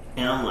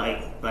 And I'm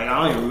like I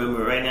don't even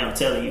remember right now, I'm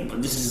telling you,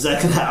 but this is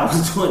exactly how I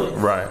was doing it.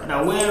 Right. And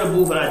I went in the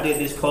booth and I did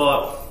this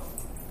part.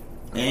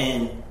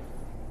 And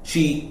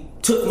she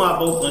took my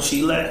vote when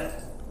she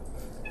left.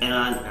 And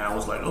I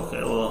was like,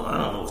 okay, well, I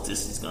don't know if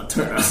this is going to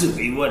turn out to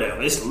be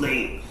whatever. It's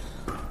late.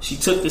 She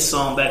took this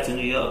song back to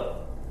New York.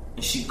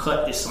 And she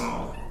cut this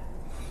song.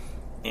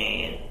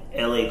 And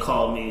LA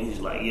called me and he's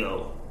like,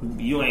 yo,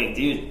 you ain't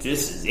did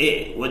this is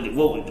it. What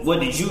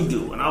did you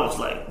do? And I was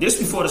like, this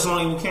before the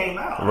song even came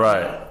out.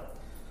 Right.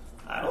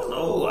 I don't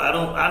know. I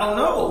don't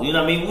know. You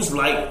know what I mean? It was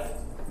like,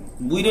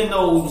 we didn't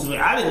know what we was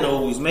making. I didn't know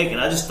what we was making.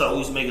 I just thought we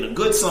was making a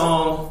good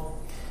song.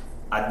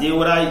 I did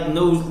what I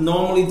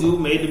normally do,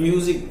 made the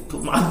music,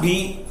 put my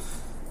beat,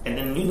 and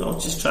then,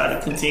 just try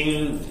to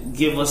continue to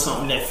give us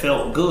something that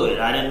felt good.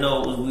 I didn't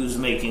know we was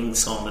making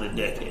Song of the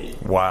Decade.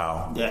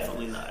 Wow.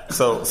 Definitely not.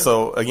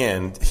 So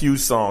again,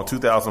 huge song,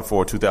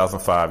 2004,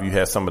 2005. You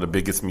had some of the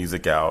biggest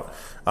music out.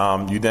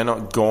 You then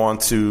go on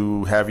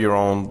to have your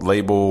own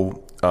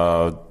label.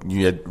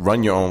 You had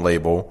run your own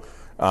label.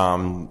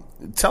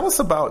 Tell us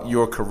about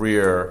your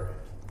career.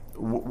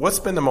 What's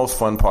been the most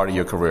fun part of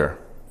your career?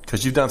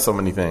 Because you've done so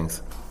many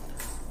things.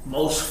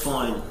 Most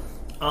fun,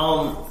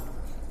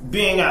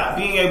 being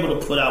able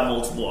to put out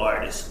multiple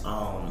artists.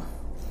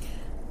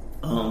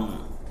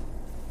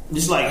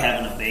 Just like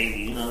having a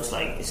baby,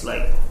 it's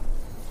like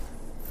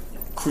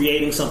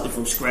creating something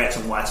from scratch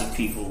and watching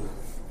people,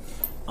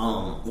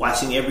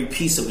 watching every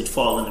piece of it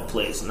fall into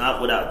place.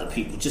 Not without the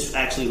people, just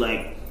actually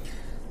like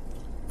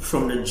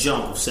from the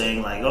jump of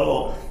saying like,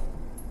 oh.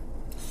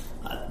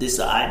 This is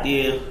the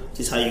idea.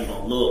 This is how you're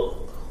gonna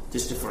look.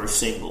 This is the first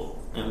single,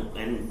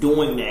 and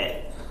doing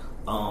that,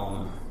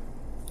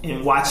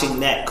 and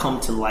watching that come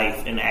to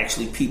life, and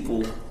actually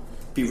people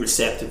be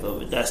receptive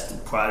of it. That's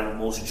probably the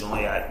most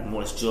joy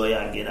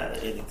I get out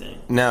of anything.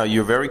 Now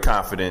you're very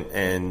confident,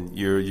 and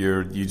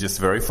you're just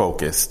very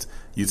focused.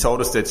 You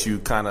told us that you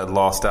kind of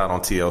lost out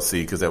on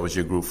TLC because that was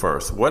your group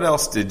first. What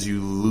else did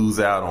you lose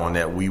out on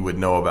that we would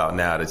know about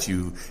now that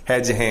you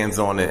had your hands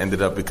on and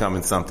ended up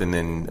becoming something?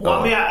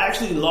 I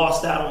actually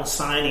lost out on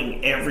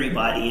signing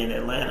everybody in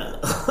Atlanta.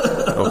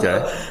 Okay.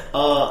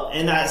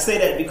 And I say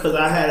that because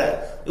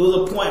it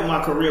was a point in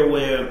my career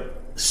where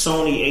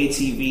Sony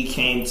ATV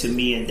came to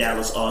me in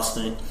Dallas,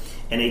 Austin,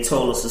 and they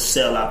told us to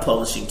sell our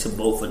publishing to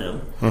both of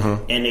them,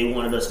 and they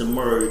wanted us to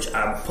merge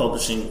our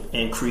publishing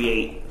and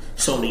create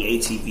Sony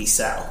ATV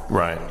South.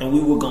 Right. And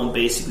we were going to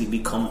basically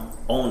become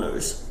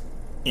owners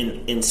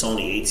in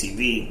Sony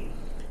ATV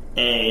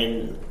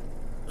and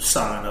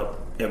sign up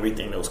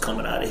everything that was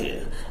coming out of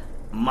here.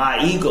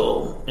 My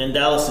ego and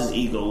Dallas's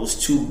ego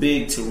was too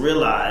big to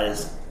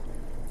realize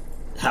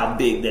how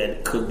big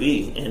that could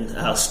be and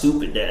how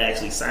stupid that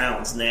actually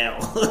sounds now.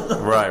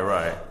 Right.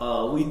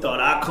 We thought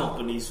our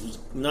companies was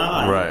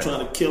trying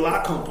to kill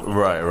our company.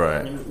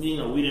 Right. And,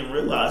 we didn't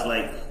realize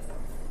like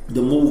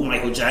the move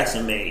Michael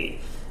Jackson made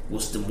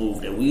was the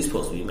move that we were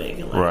supposed to be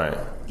making. Like, right.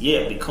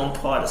 Yeah, become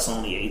part of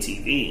Sony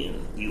ATV,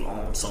 and you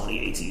own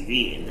Sony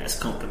ATV, and that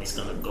company's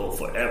gonna go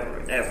forever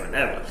and ever and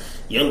ever.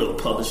 Your little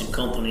publishing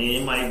company,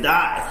 it might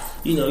die.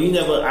 We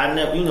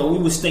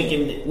was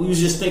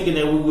just thinking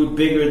that we were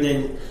bigger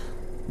than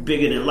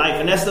life,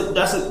 and that's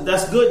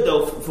good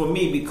though for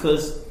me,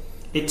 because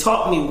it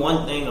taught me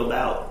one thing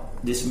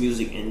about this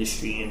music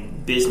industry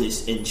and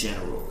business in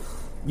general.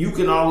 You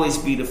can always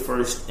be the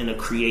first in a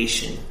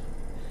creation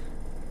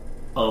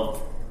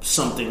of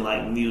something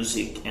like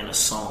music and a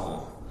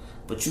song,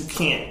 but you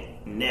can't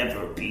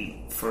never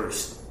be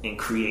first in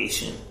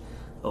creation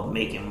of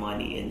making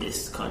money in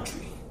this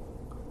country.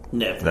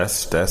 Never.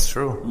 That's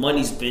true.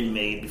 Money's been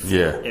made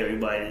before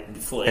everybody.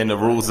 And the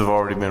rules have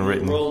already been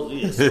written. So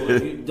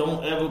you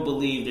don't ever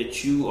believe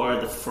that you are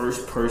the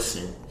first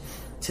person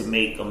to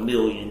make $1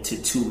 million to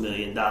 $2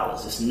 million.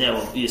 It's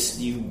never.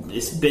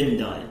 It's been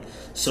done.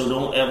 So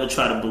don't ever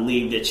try to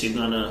believe that you're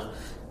gonna.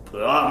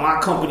 My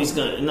company's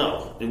gonna.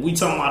 No. If we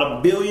talking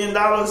about $1 billion,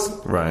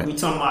 right? We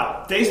talking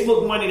about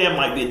Facebook money. That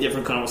might be a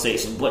different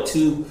conversation. But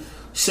to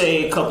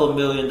say a couple of $1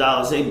 million,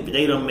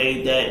 they done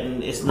made that,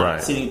 and it's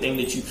not anything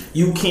that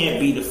you can't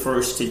be the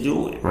first to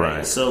do it.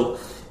 Right. So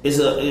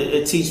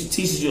it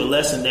teaches you a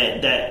lesson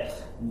that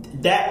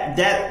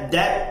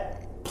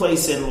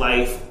place in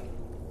life,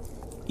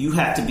 you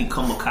have to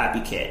become a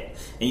copycat,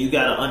 and you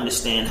got to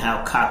understand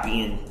how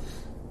copying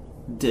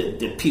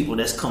the people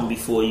that's come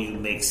before you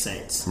makes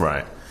sense.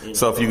 Right.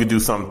 So if you could do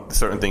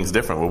certain things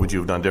different, what would you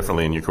have done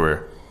differently in your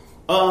career?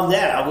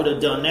 That I would have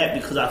done that,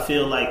 because I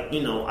feel like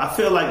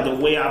the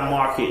way I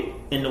market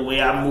and the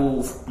way I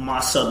move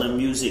my Southern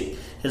music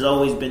has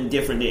always been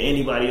different than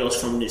anybody else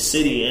from this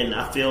city, and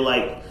I feel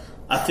like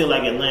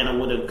Atlanta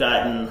would have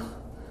gotten.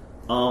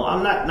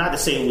 I'm not to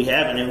say we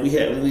haven't, and we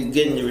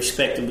getting the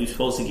respect that we're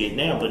supposed to get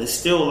now, but there's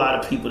still a lot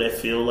of people that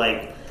feel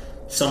like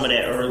some of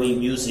that early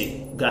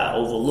music got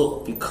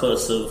overlooked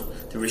because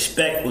of the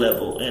respect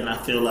level, and I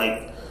feel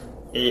like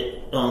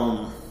it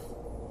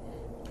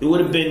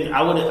would have been.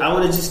 I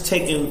would have just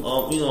taken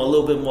a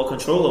little bit more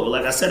control over it.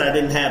 Like I said, I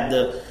didn't have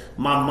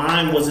my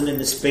mind wasn't in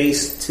the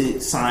space to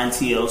sign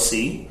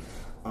TLC.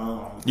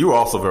 You were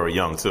also very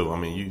young too. I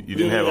mean, you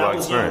didn't have a lot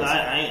of experience.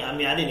 I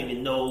didn't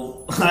even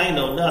know. I didn't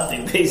know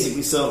nothing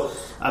basically. So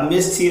I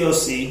missed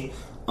TLC.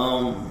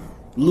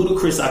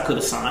 Ludacris, I could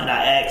have signed.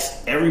 I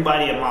asked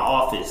everybody at my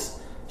office,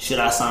 should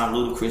I sign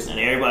Ludacris? And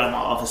everybody in my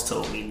office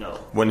told me no.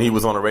 When he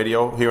was on the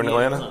radio here in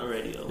Atlanta? He was on the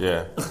radio.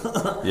 Yeah.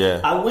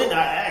 I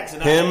asked.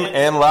 And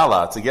and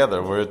Lala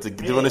together. We're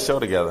doing the show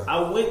together.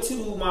 I went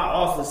to my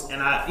office,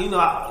 and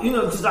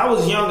because I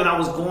was young and I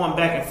was going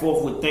back and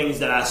forth with things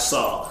that I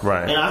saw.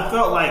 Right. And I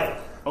felt like,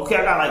 okay,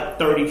 I got like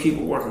 30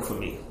 people working for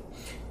me.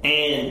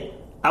 And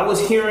I was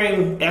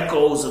hearing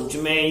echoes of,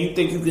 Jermaine, you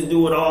think you can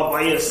do it all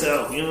by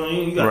yourself.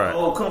 You got a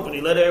whole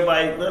company. Let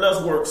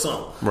us work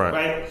some.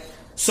 Right?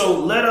 So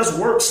let us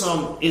work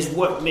some is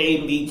what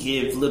made me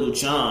give Little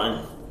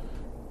John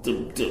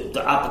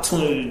the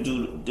opportunity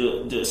to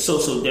do the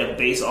So Def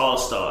Bass All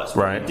Stars.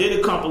 Right. Did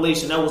a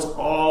compilation that was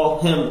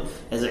all him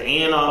as an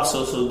A&R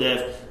So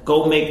Def.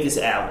 Go make this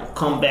album.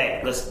 Come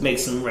back. Let's make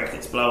some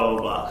records. Blah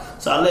blah blah.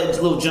 So I let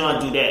Little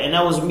John do that, and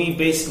that was me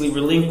basically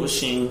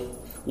relinquishing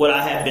what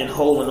I had been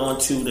holding on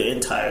to the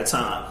entire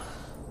time.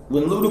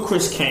 When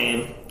Ludacris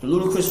came,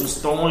 Ludacris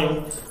was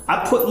throwing.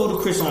 I put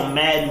Ludacris on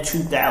Madden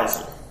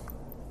 2000.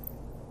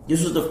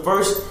 This was the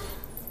first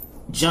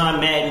John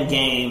Madden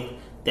game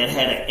that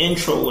had an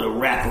intro with a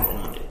rapper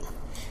on it.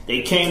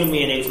 They came to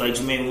me and they was like,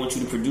 Jermaine, we want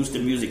you to produce the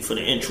music for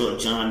the intro of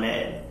John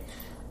Madden.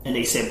 And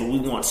they said, but we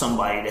want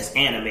somebody that's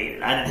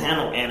animated. I didn't have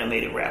no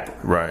animated rapper.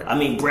 Right. I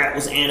mean, Brat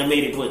was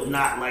animated, but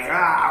not like,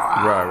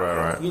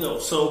 Right.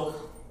 So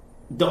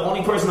the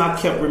only person I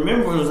kept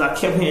remembering was I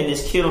kept hearing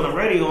this kid on the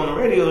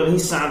radio, and he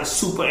sounded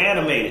super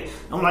animated.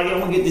 I'm like, I'm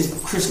going to get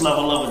this Chris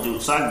Lover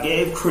dude. So I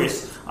gave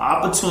Chris an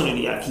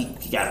opportunity.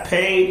 He got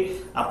paid.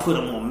 I put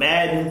him on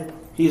Madden.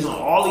 He's on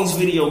all these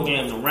video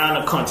games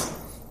around the country.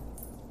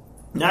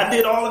 Now, I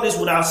did all of this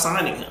without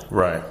signing him.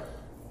 Right.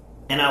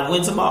 And I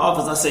went to my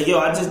office. I said,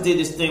 I just did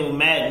this thing with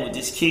Madden with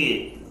this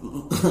kid,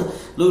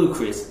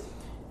 Ludacris.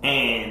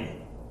 And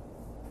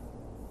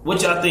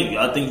what y'all think?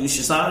 Y'all think you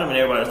should sign him? And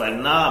everybody's like,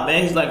 nah,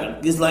 man. It's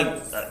like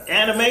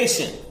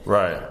animation.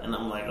 Right. And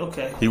I'm like,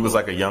 okay. He was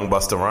like a young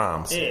Busta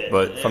Rhymes,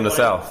 but from the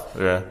South.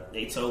 Yeah.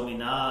 They told me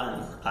nah,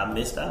 and I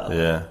missed out.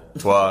 Yeah.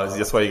 Well,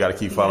 that's why you got to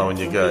keep following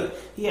your gut.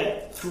 He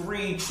had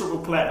 3 triple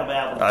platinum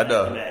albums. I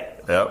know.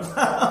 Yep.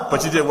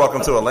 But you did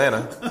Welcome to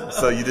Atlanta,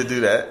 so you did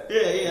do that.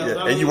 Yeah. I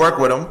mean, and you worked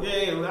with him.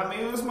 Yeah. I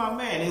mean, it was my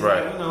man. He's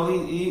right. Like, you know,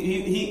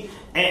 he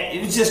and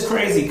it was just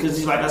crazy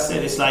because, like I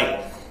said, it's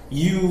like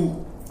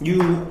you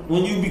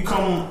when you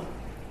become,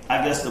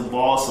 I guess, the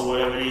boss or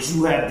whatever it is,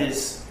 you have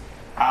this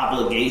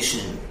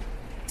obligation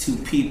to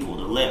people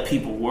to let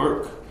people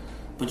work,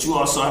 but you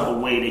also have a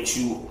way that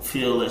you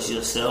feel as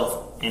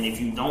yourself. And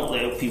if you don't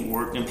let people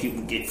work, then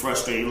people get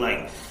frustrated.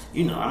 Like,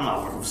 you know, I'm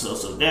not working for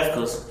So Def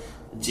because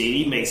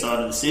JD makes all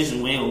the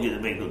decisions. We ain't gonna get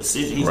to make no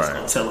decision. He's just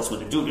gonna tell us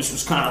what to do. This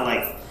was kind of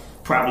like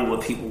probably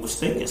what people was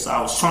thinking. So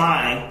I was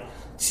trying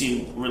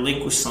to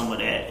relinquish some of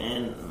that.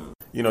 And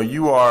you know,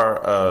 you are.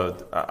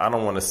 I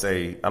don't want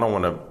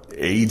to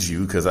age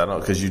you because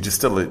you're just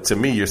still. To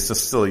me, you're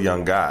still a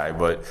young guy,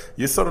 but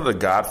you're sort of the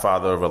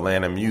godfather of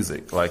Atlanta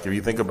music. Like if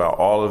you think about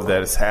all of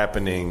that is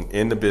happening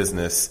in the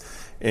business.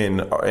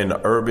 In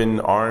urban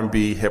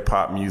R&B, hip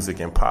hop music,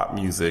 and pop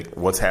music,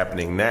 what's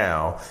happening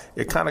now?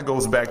 It kind of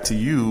goes back to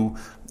you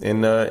in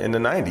the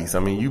 90s.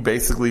 I mean, you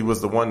basically was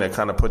the one that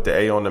kind of put the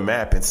A on the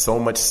map, and so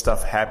much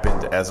stuff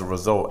happened as a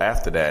result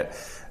after that.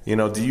 You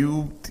know, do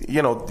you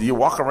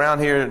walk around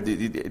here? Do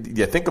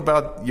you think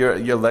about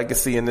your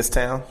legacy in this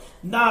town?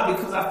 Nah,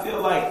 because I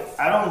feel like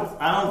I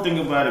don't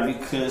think about it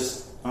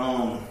because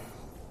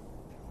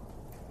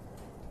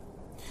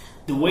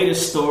the way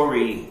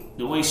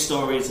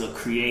stories are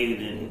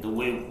created and the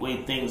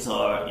way things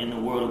are in the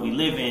world we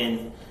live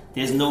in,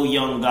 there's no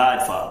young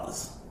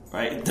godfathers,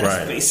 right?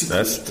 That's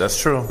basically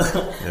that's true.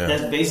 Yeah.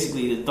 That's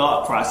basically the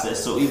thought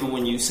process. So even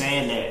when you're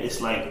saying that,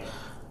 it's like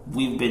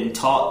we've been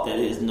taught that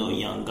there's no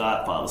young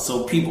godfather.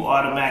 So people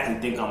automatically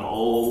think I'm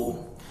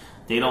old.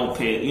 They don't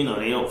pay, you know,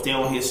 they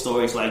don't hear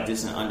stories like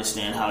this and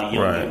understand how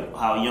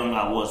young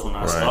I was when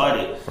I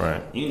started.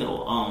 Right. You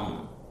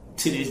know,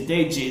 to this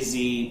day,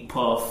 Jay-Z,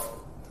 Puff,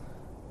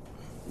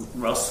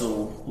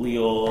 Russell,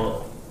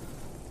 Leo,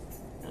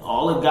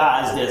 all the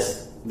guys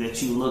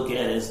that you look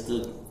at as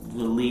the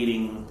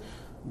leading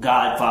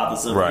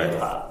godfathers of hip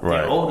hop,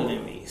 they're older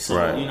than me.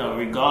 So you know,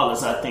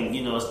 regardless, I think,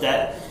 you know,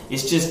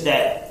 it's just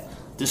that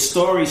the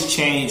stories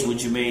change with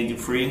Jermaine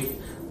Dupri,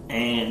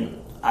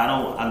 and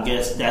I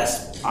guess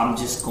I'm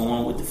just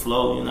going with the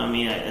flow. You know what I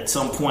mean? At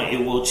some point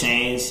it will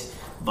change,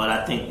 but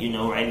I think, you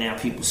know, right now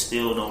people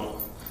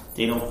still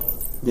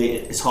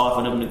it's hard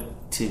for them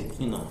to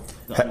you know.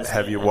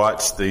 Have you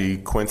watched the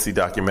Quincy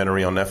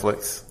documentary on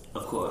Netflix?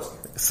 Of course.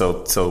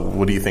 So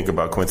what do you think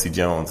about Quincy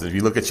Jones? If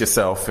you look at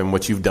yourself and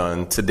what you've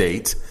done to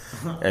date,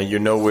 and you're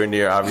nowhere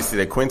near obviously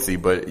that Quincy,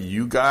 but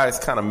you guys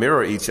kind of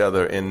mirror each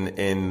other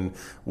in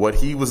what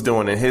he was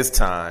doing in his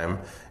time.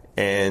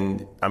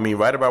 And I mean,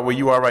 right about where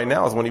you are right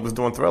now is when he was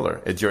doing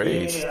Thriller at your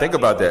age. Think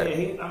about that.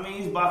 Yeah,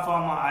 he's by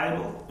far my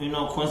idol. You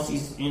know,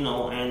 Quincy's, you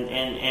know,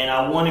 and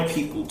I wanted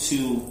people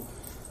to,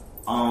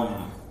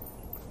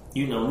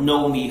 you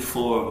know me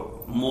for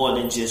more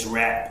than just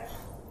rap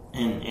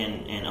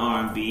and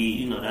R&B.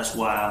 You know, that's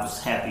why I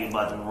was happy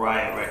about the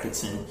Mariah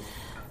records and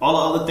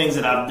all the other things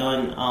that I've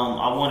done.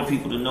 I wanted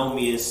people to know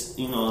me as,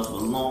 you know, as a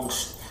long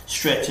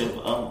stretch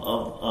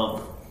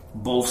of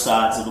both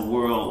sides of the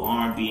world,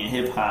 R&B and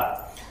hip hop.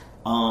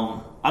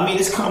 I mean,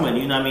 it's coming.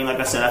 You know what I mean? Like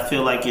I said, I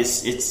feel like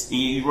it's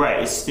you're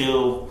right. It's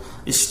still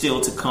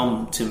to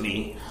come to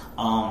me.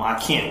 I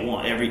can't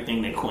want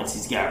everything that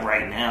Quincy's got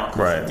right now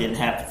because it didn't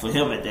happen for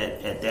him at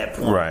that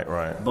point.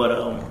 Right. But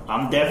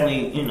I'm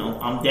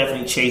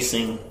definitely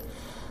chasing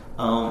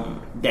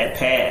that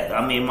path.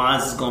 I mean,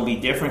 mine's is gonna be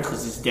different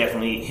because it's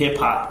definitely hip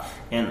hop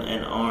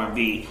and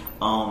R&B.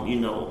 You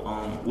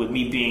know, with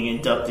me being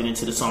inducted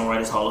into the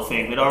Songwriters Hall of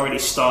Fame, it already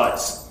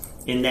starts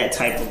in that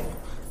type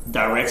of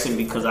direction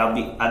because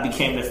I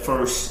became the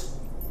first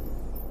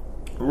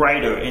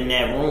writer in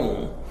that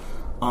room.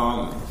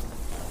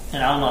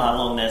 And I don't know how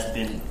long that's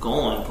been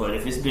going, but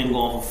if it's been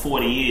going for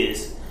 40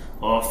 years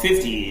or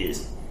 50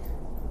 years,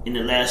 in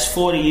the last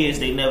 40 years,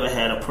 they never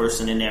had a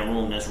person in that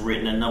room that's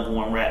written a number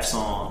one rap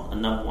song, a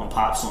number one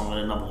pop song,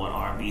 and a number one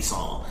R&B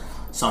song.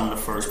 So I'm the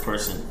first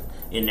person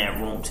in that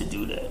room to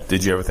do that.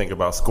 Did you ever think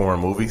about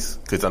scoring movies?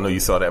 Because I know you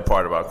saw that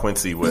part about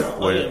Quincy where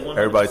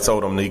everybody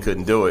told him that he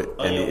couldn't do it,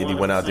 and he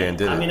went out there and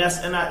did it. I mean,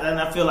 and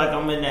I feel like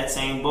I'm in that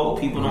same boat.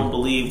 People don't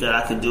believe that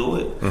I could do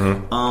it,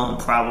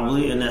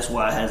 probably, and that's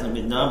why it hasn't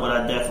been done. But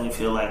I definitely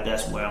feel like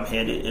that's where I'm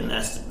headed, and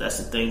that's the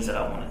things that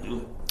I want to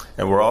do.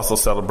 And we're also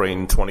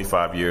celebrating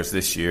 25 years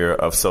this year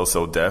of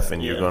So Def,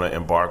 and you're going to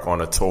embark on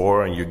a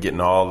tour, and you're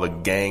getting all the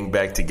gang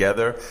back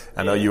together.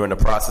 I know you're in the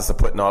process of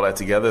putting all that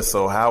together.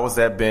 So how has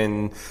that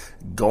been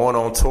going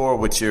on tour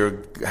with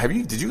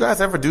did you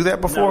guys ever do that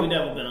before? No, we've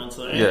never been on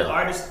tour. Yeah.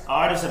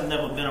 Artists have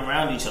never been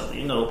around each other.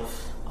 You know,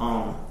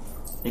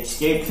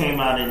 Escape came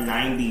out in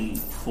 93.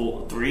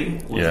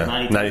 Yeah,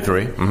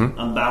 93.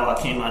 Mm-hmm. Bow Wow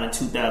came out in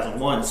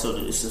 2001. So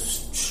it's a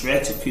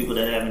stretch of people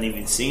that haven't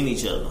even seen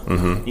each other.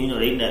 Mm-hmm. You know,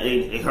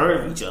 they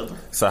heard of each other.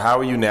 So how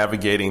are you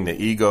navigating the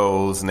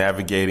egos,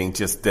 navigating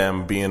just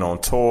them being on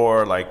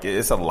tour? Like,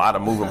 it's a lot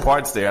of moving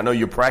parts there. I know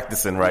you're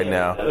practicing right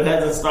now. It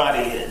hasn't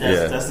started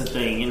yet. That's the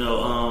thing. You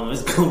know,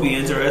 it's going to be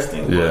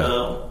interesting. Yeah.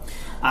 But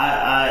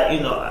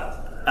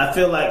I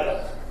feel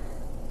like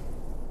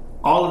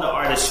all of the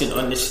artists should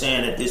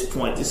understand at this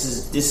point. This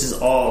is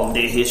all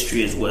their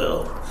history as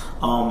well.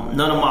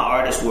 None of my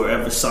artists were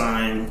ever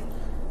signed,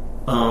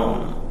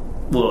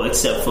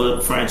 except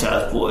for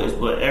Franchise Boys,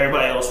 but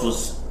everybody else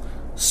was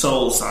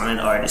soul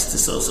signed artists to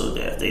So So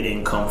Def. They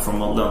didn't come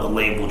from another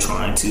label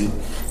trying to,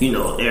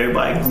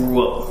 everybody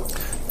grew up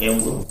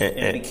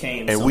and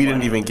became. And we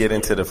didn't even get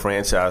into the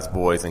Franchise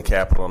Boys and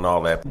Capitol and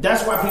all that.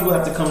 That's why people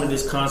have to come to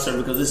this concert,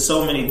 because there's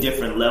so many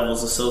different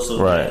levels of So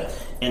So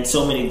Def and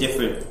so many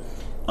different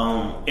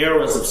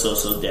eras of So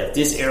So Def.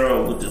 This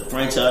era with the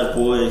Franchise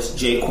Boys,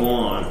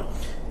 Jaquan,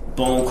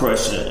 Bone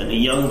Crusher, and the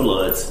Young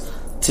Bloods,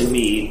 to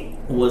me,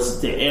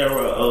 was the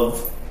era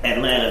of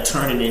Atlanta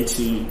turning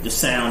into the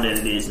sound that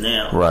it is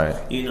now. Right.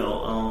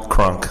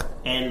 Crunk.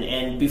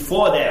 And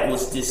before that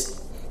was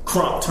this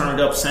crunk turned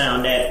up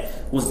sound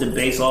that was the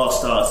Bass All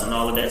Stars and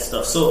all of that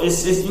stuff. So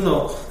it's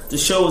the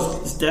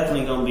show is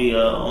definitely going to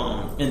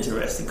be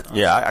interesting.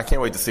 Yeah, I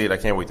can't wait to see it. I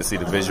can't wait to see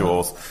the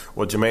visuals.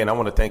 Well, Jermaine, I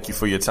want to thank you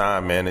for your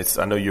time, man.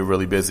 I know you're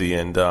really busy,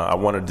 and I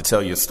wanted to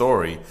tell your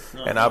story.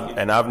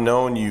 I've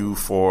known you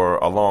for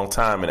a long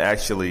time, and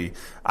actually,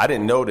 I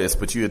didn't know this,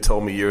 but you had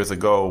told me years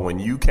ago when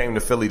you came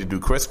to Philly to do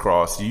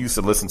Crisscross, you used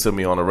to listen to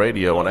me on the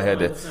radio when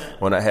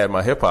I had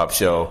my hip hop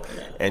show,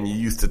 and you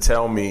used to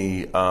tell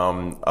me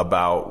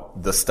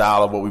about the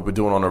style of what we were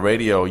doing on the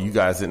radio. You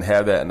guys didn't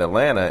have that in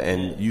Atlanta,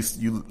 and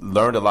you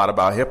learned a lot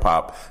about hip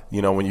hop,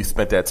 when you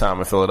spent that time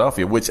in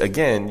Philadelphia, which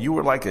again, you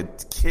were like a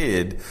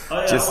kid.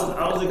 Oh yeah,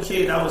 I was a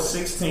kid. I was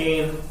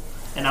 16,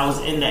 and I was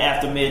in the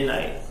After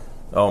Midnight.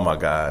 Oh my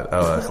God!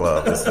 Oh, that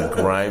club is the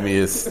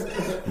grimiest.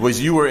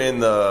 You were in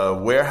the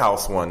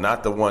warehouse one,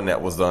 not the one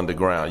that was the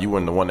underground. You were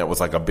in the one that was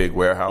like a big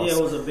warehouse. Yeah,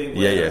 it was a big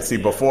warehouse. Yeah. See,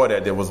 before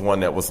that, there was one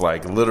that was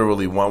like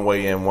literally one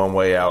way in, one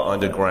way out,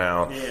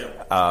 underground. Yeah.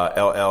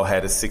 LL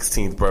had his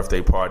 16th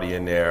birthday party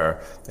in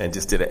there and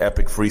just did an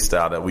epic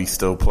freestyle that we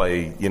still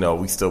play.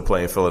 We still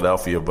play in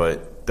Philadelphia,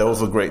 but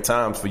those were great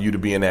times for you to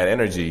be in that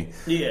energy,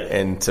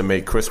 and to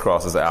make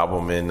Crisscross's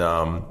album. And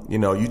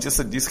you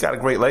just got a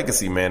great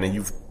legacy, man. And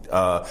you've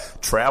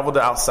traveled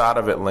outside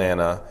of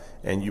Atlanta,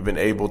 and you've been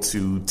able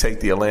to take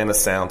the Atlanta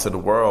sound to the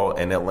world,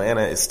 and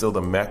Atlanta is still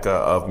the mecca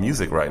of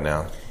music right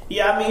now.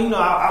 Yeah, I mean,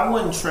 I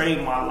wouldn't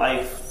trade my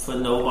life for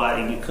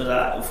nobody, because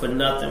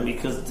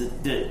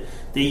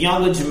the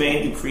younger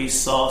Jermaine Dupri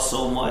saw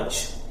so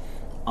much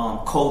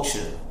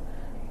culture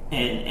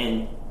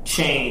and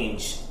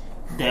change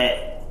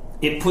that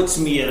it puts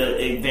me at an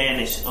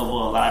advantage over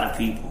a lot of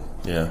people.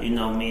 Yeah. You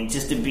know what I mean?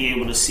 Just to be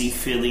able to see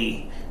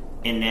Philly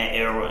in that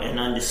era and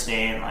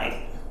understand,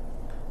 like,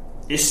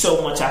 there's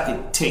so much I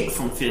could take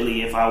from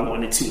Philly if I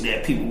wanted to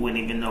that people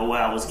wouldn't even know where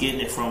I was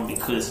getting it from,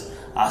 because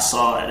I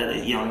saw it at a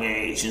young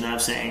age. You know what I'm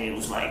saying? It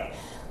was like,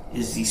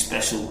 it's these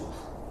special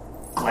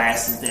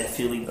glasses that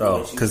Philly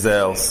boys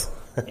Cazelles.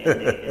 And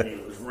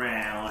it was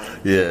round.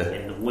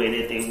 And the way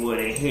that they wore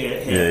their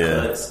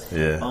haircuts.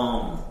 Yeah.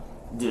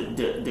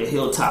 The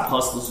Hilltop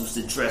Hustlers used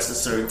to dress a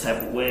certain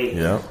type of way.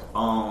 Yeah.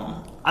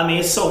 I mean,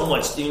 it's so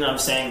much. You know what I'm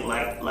saying?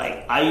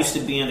 Like I used to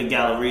be in the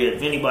Galleria.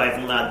 If anybody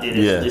from out there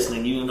that's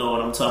listening, you know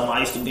what I'm talking about. I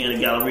used to be in the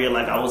Galleria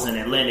like I was in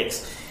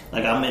Atlantics.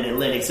 Like I'm in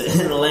Atlantics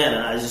in Atlanta.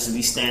 I used to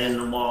be standing in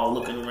the mall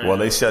looking around. Well,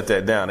 they shut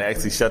that down. They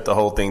actually shut the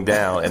whole thing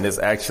down, and it's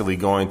actually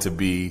going to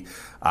be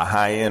a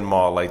high-end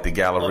mall like the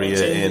Galleria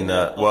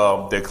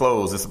they're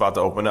closed. It's about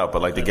to open up,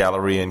 but like the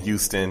Galleria in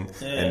Houston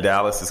and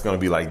Dallas, it's going to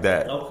be like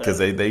that, because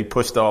they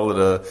pushed all of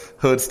the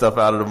hood stuff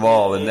out of the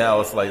mall, and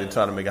now it's like they're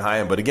trying to make it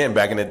high-end. But again,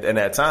 back in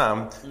that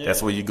time,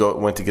 that's where you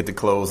went to get the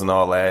clothes and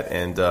all that.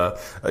 And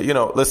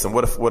listen,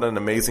 what an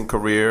amazing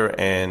career.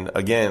 And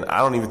again, I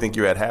don't even think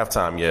you're at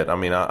halftime yet. I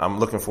mean, I'm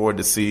looking forward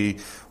to see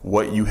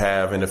what you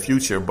have in the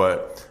future,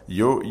 but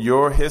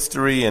your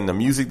history and the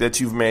music that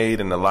you've made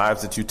and the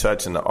lives that you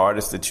touch and the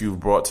artists that you've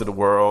brought to the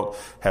world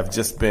have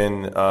just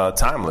been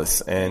timeless.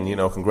 And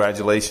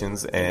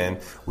congratulations, and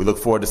we look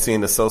forward to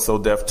seeing the So So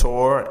Def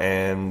tour,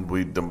 and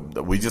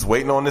we just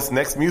waiting on this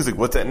next music.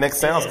 What that next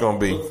sound's gonna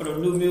be. Look for the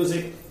new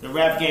music, the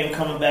Rap Game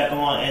coming back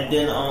on, and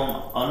then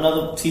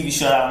another TV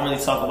show I don't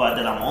really talk about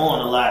that I'm on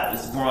a lot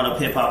is Growing Up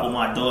Hip Hop with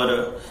my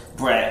daughter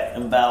Brat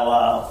and Bow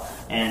Wow,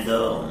 and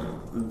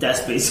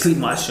that's basically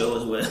my show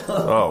as well.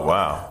 Oh,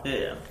 wow.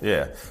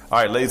 Yeah. All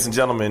right, ladies and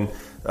gentlemen,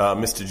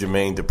 Mr.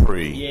 Jermaine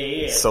Dupri.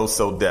 Yeah. So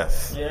So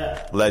Def.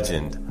 Yeah.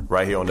 Legend,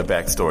 right here on the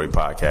Backstory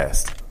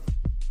Podcast.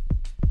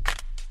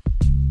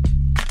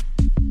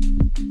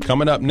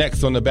 Coming up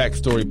next on the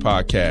Backstory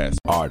Podcast,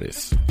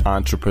 artist,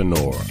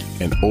 entrepreneur,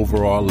 and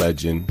overall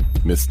legend,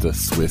 Mr.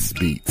 Swizz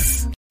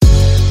Beatz.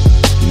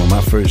 My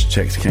my first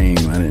checks came,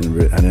 I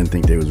didn't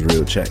think they was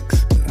real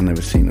checks. I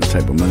never seen no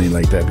type of money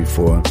like that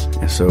before.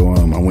 And so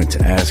I went to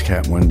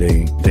ASCAP one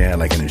day. They had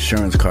like an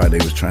insurance card they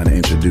was trying to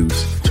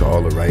introduce to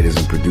all the writers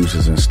and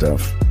producers and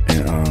stuff.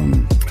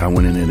 And I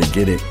went in there to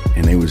get it,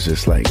 and they was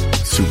just like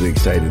super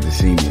excited to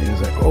see me. It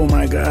was like, oh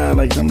my God,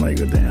 like I'm like,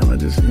 oh, damn,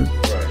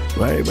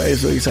 why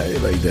everybody's so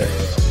excited like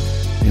that?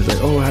 He's like,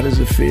 oh, how does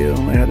it feel?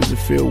 I'm like, how does it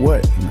feel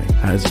what? I'm like,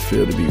 how does it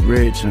feel to be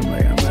rich? I'm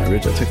like, I'm not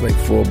rich. I took like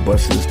 4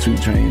 buses, 2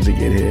 trains to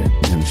get here.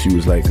 And she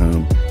was like,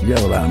 you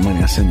have a lot of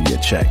money. I send you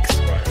your checks.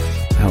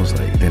 And I was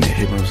like, then it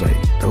hit me. I was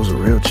like, those are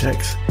real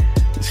checks?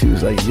 And she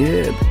was like,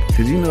 yeah,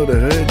 because you know the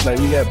hood, like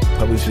we got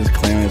Publishers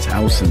Clearance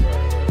House, and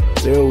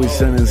they always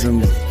sending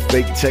some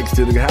fake checks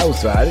to the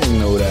house. So I didn't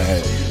know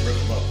that.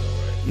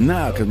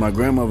 Nah, because my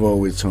grandmother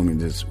always told me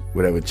just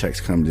whatever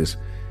checks come, just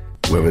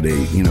whether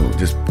they,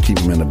 just keep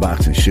them in the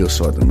box and she'll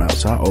sort them out.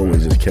 So I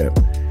always just kept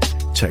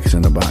checks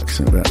in the box,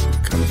 and kind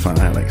of found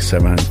I had like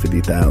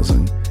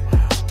 $750,000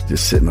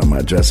 just sitting on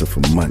my dresser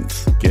for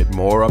months. Get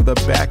more of the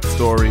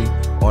backstory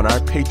on our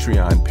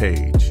Patreon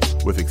page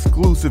with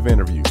exclusive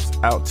interviews,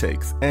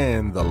 outtakes,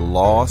 and the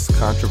Lost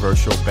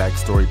Controversial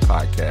Backstory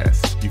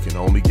podcast you can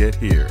only get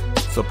here.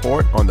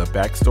 Support on the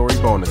Backstory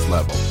bonus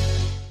level.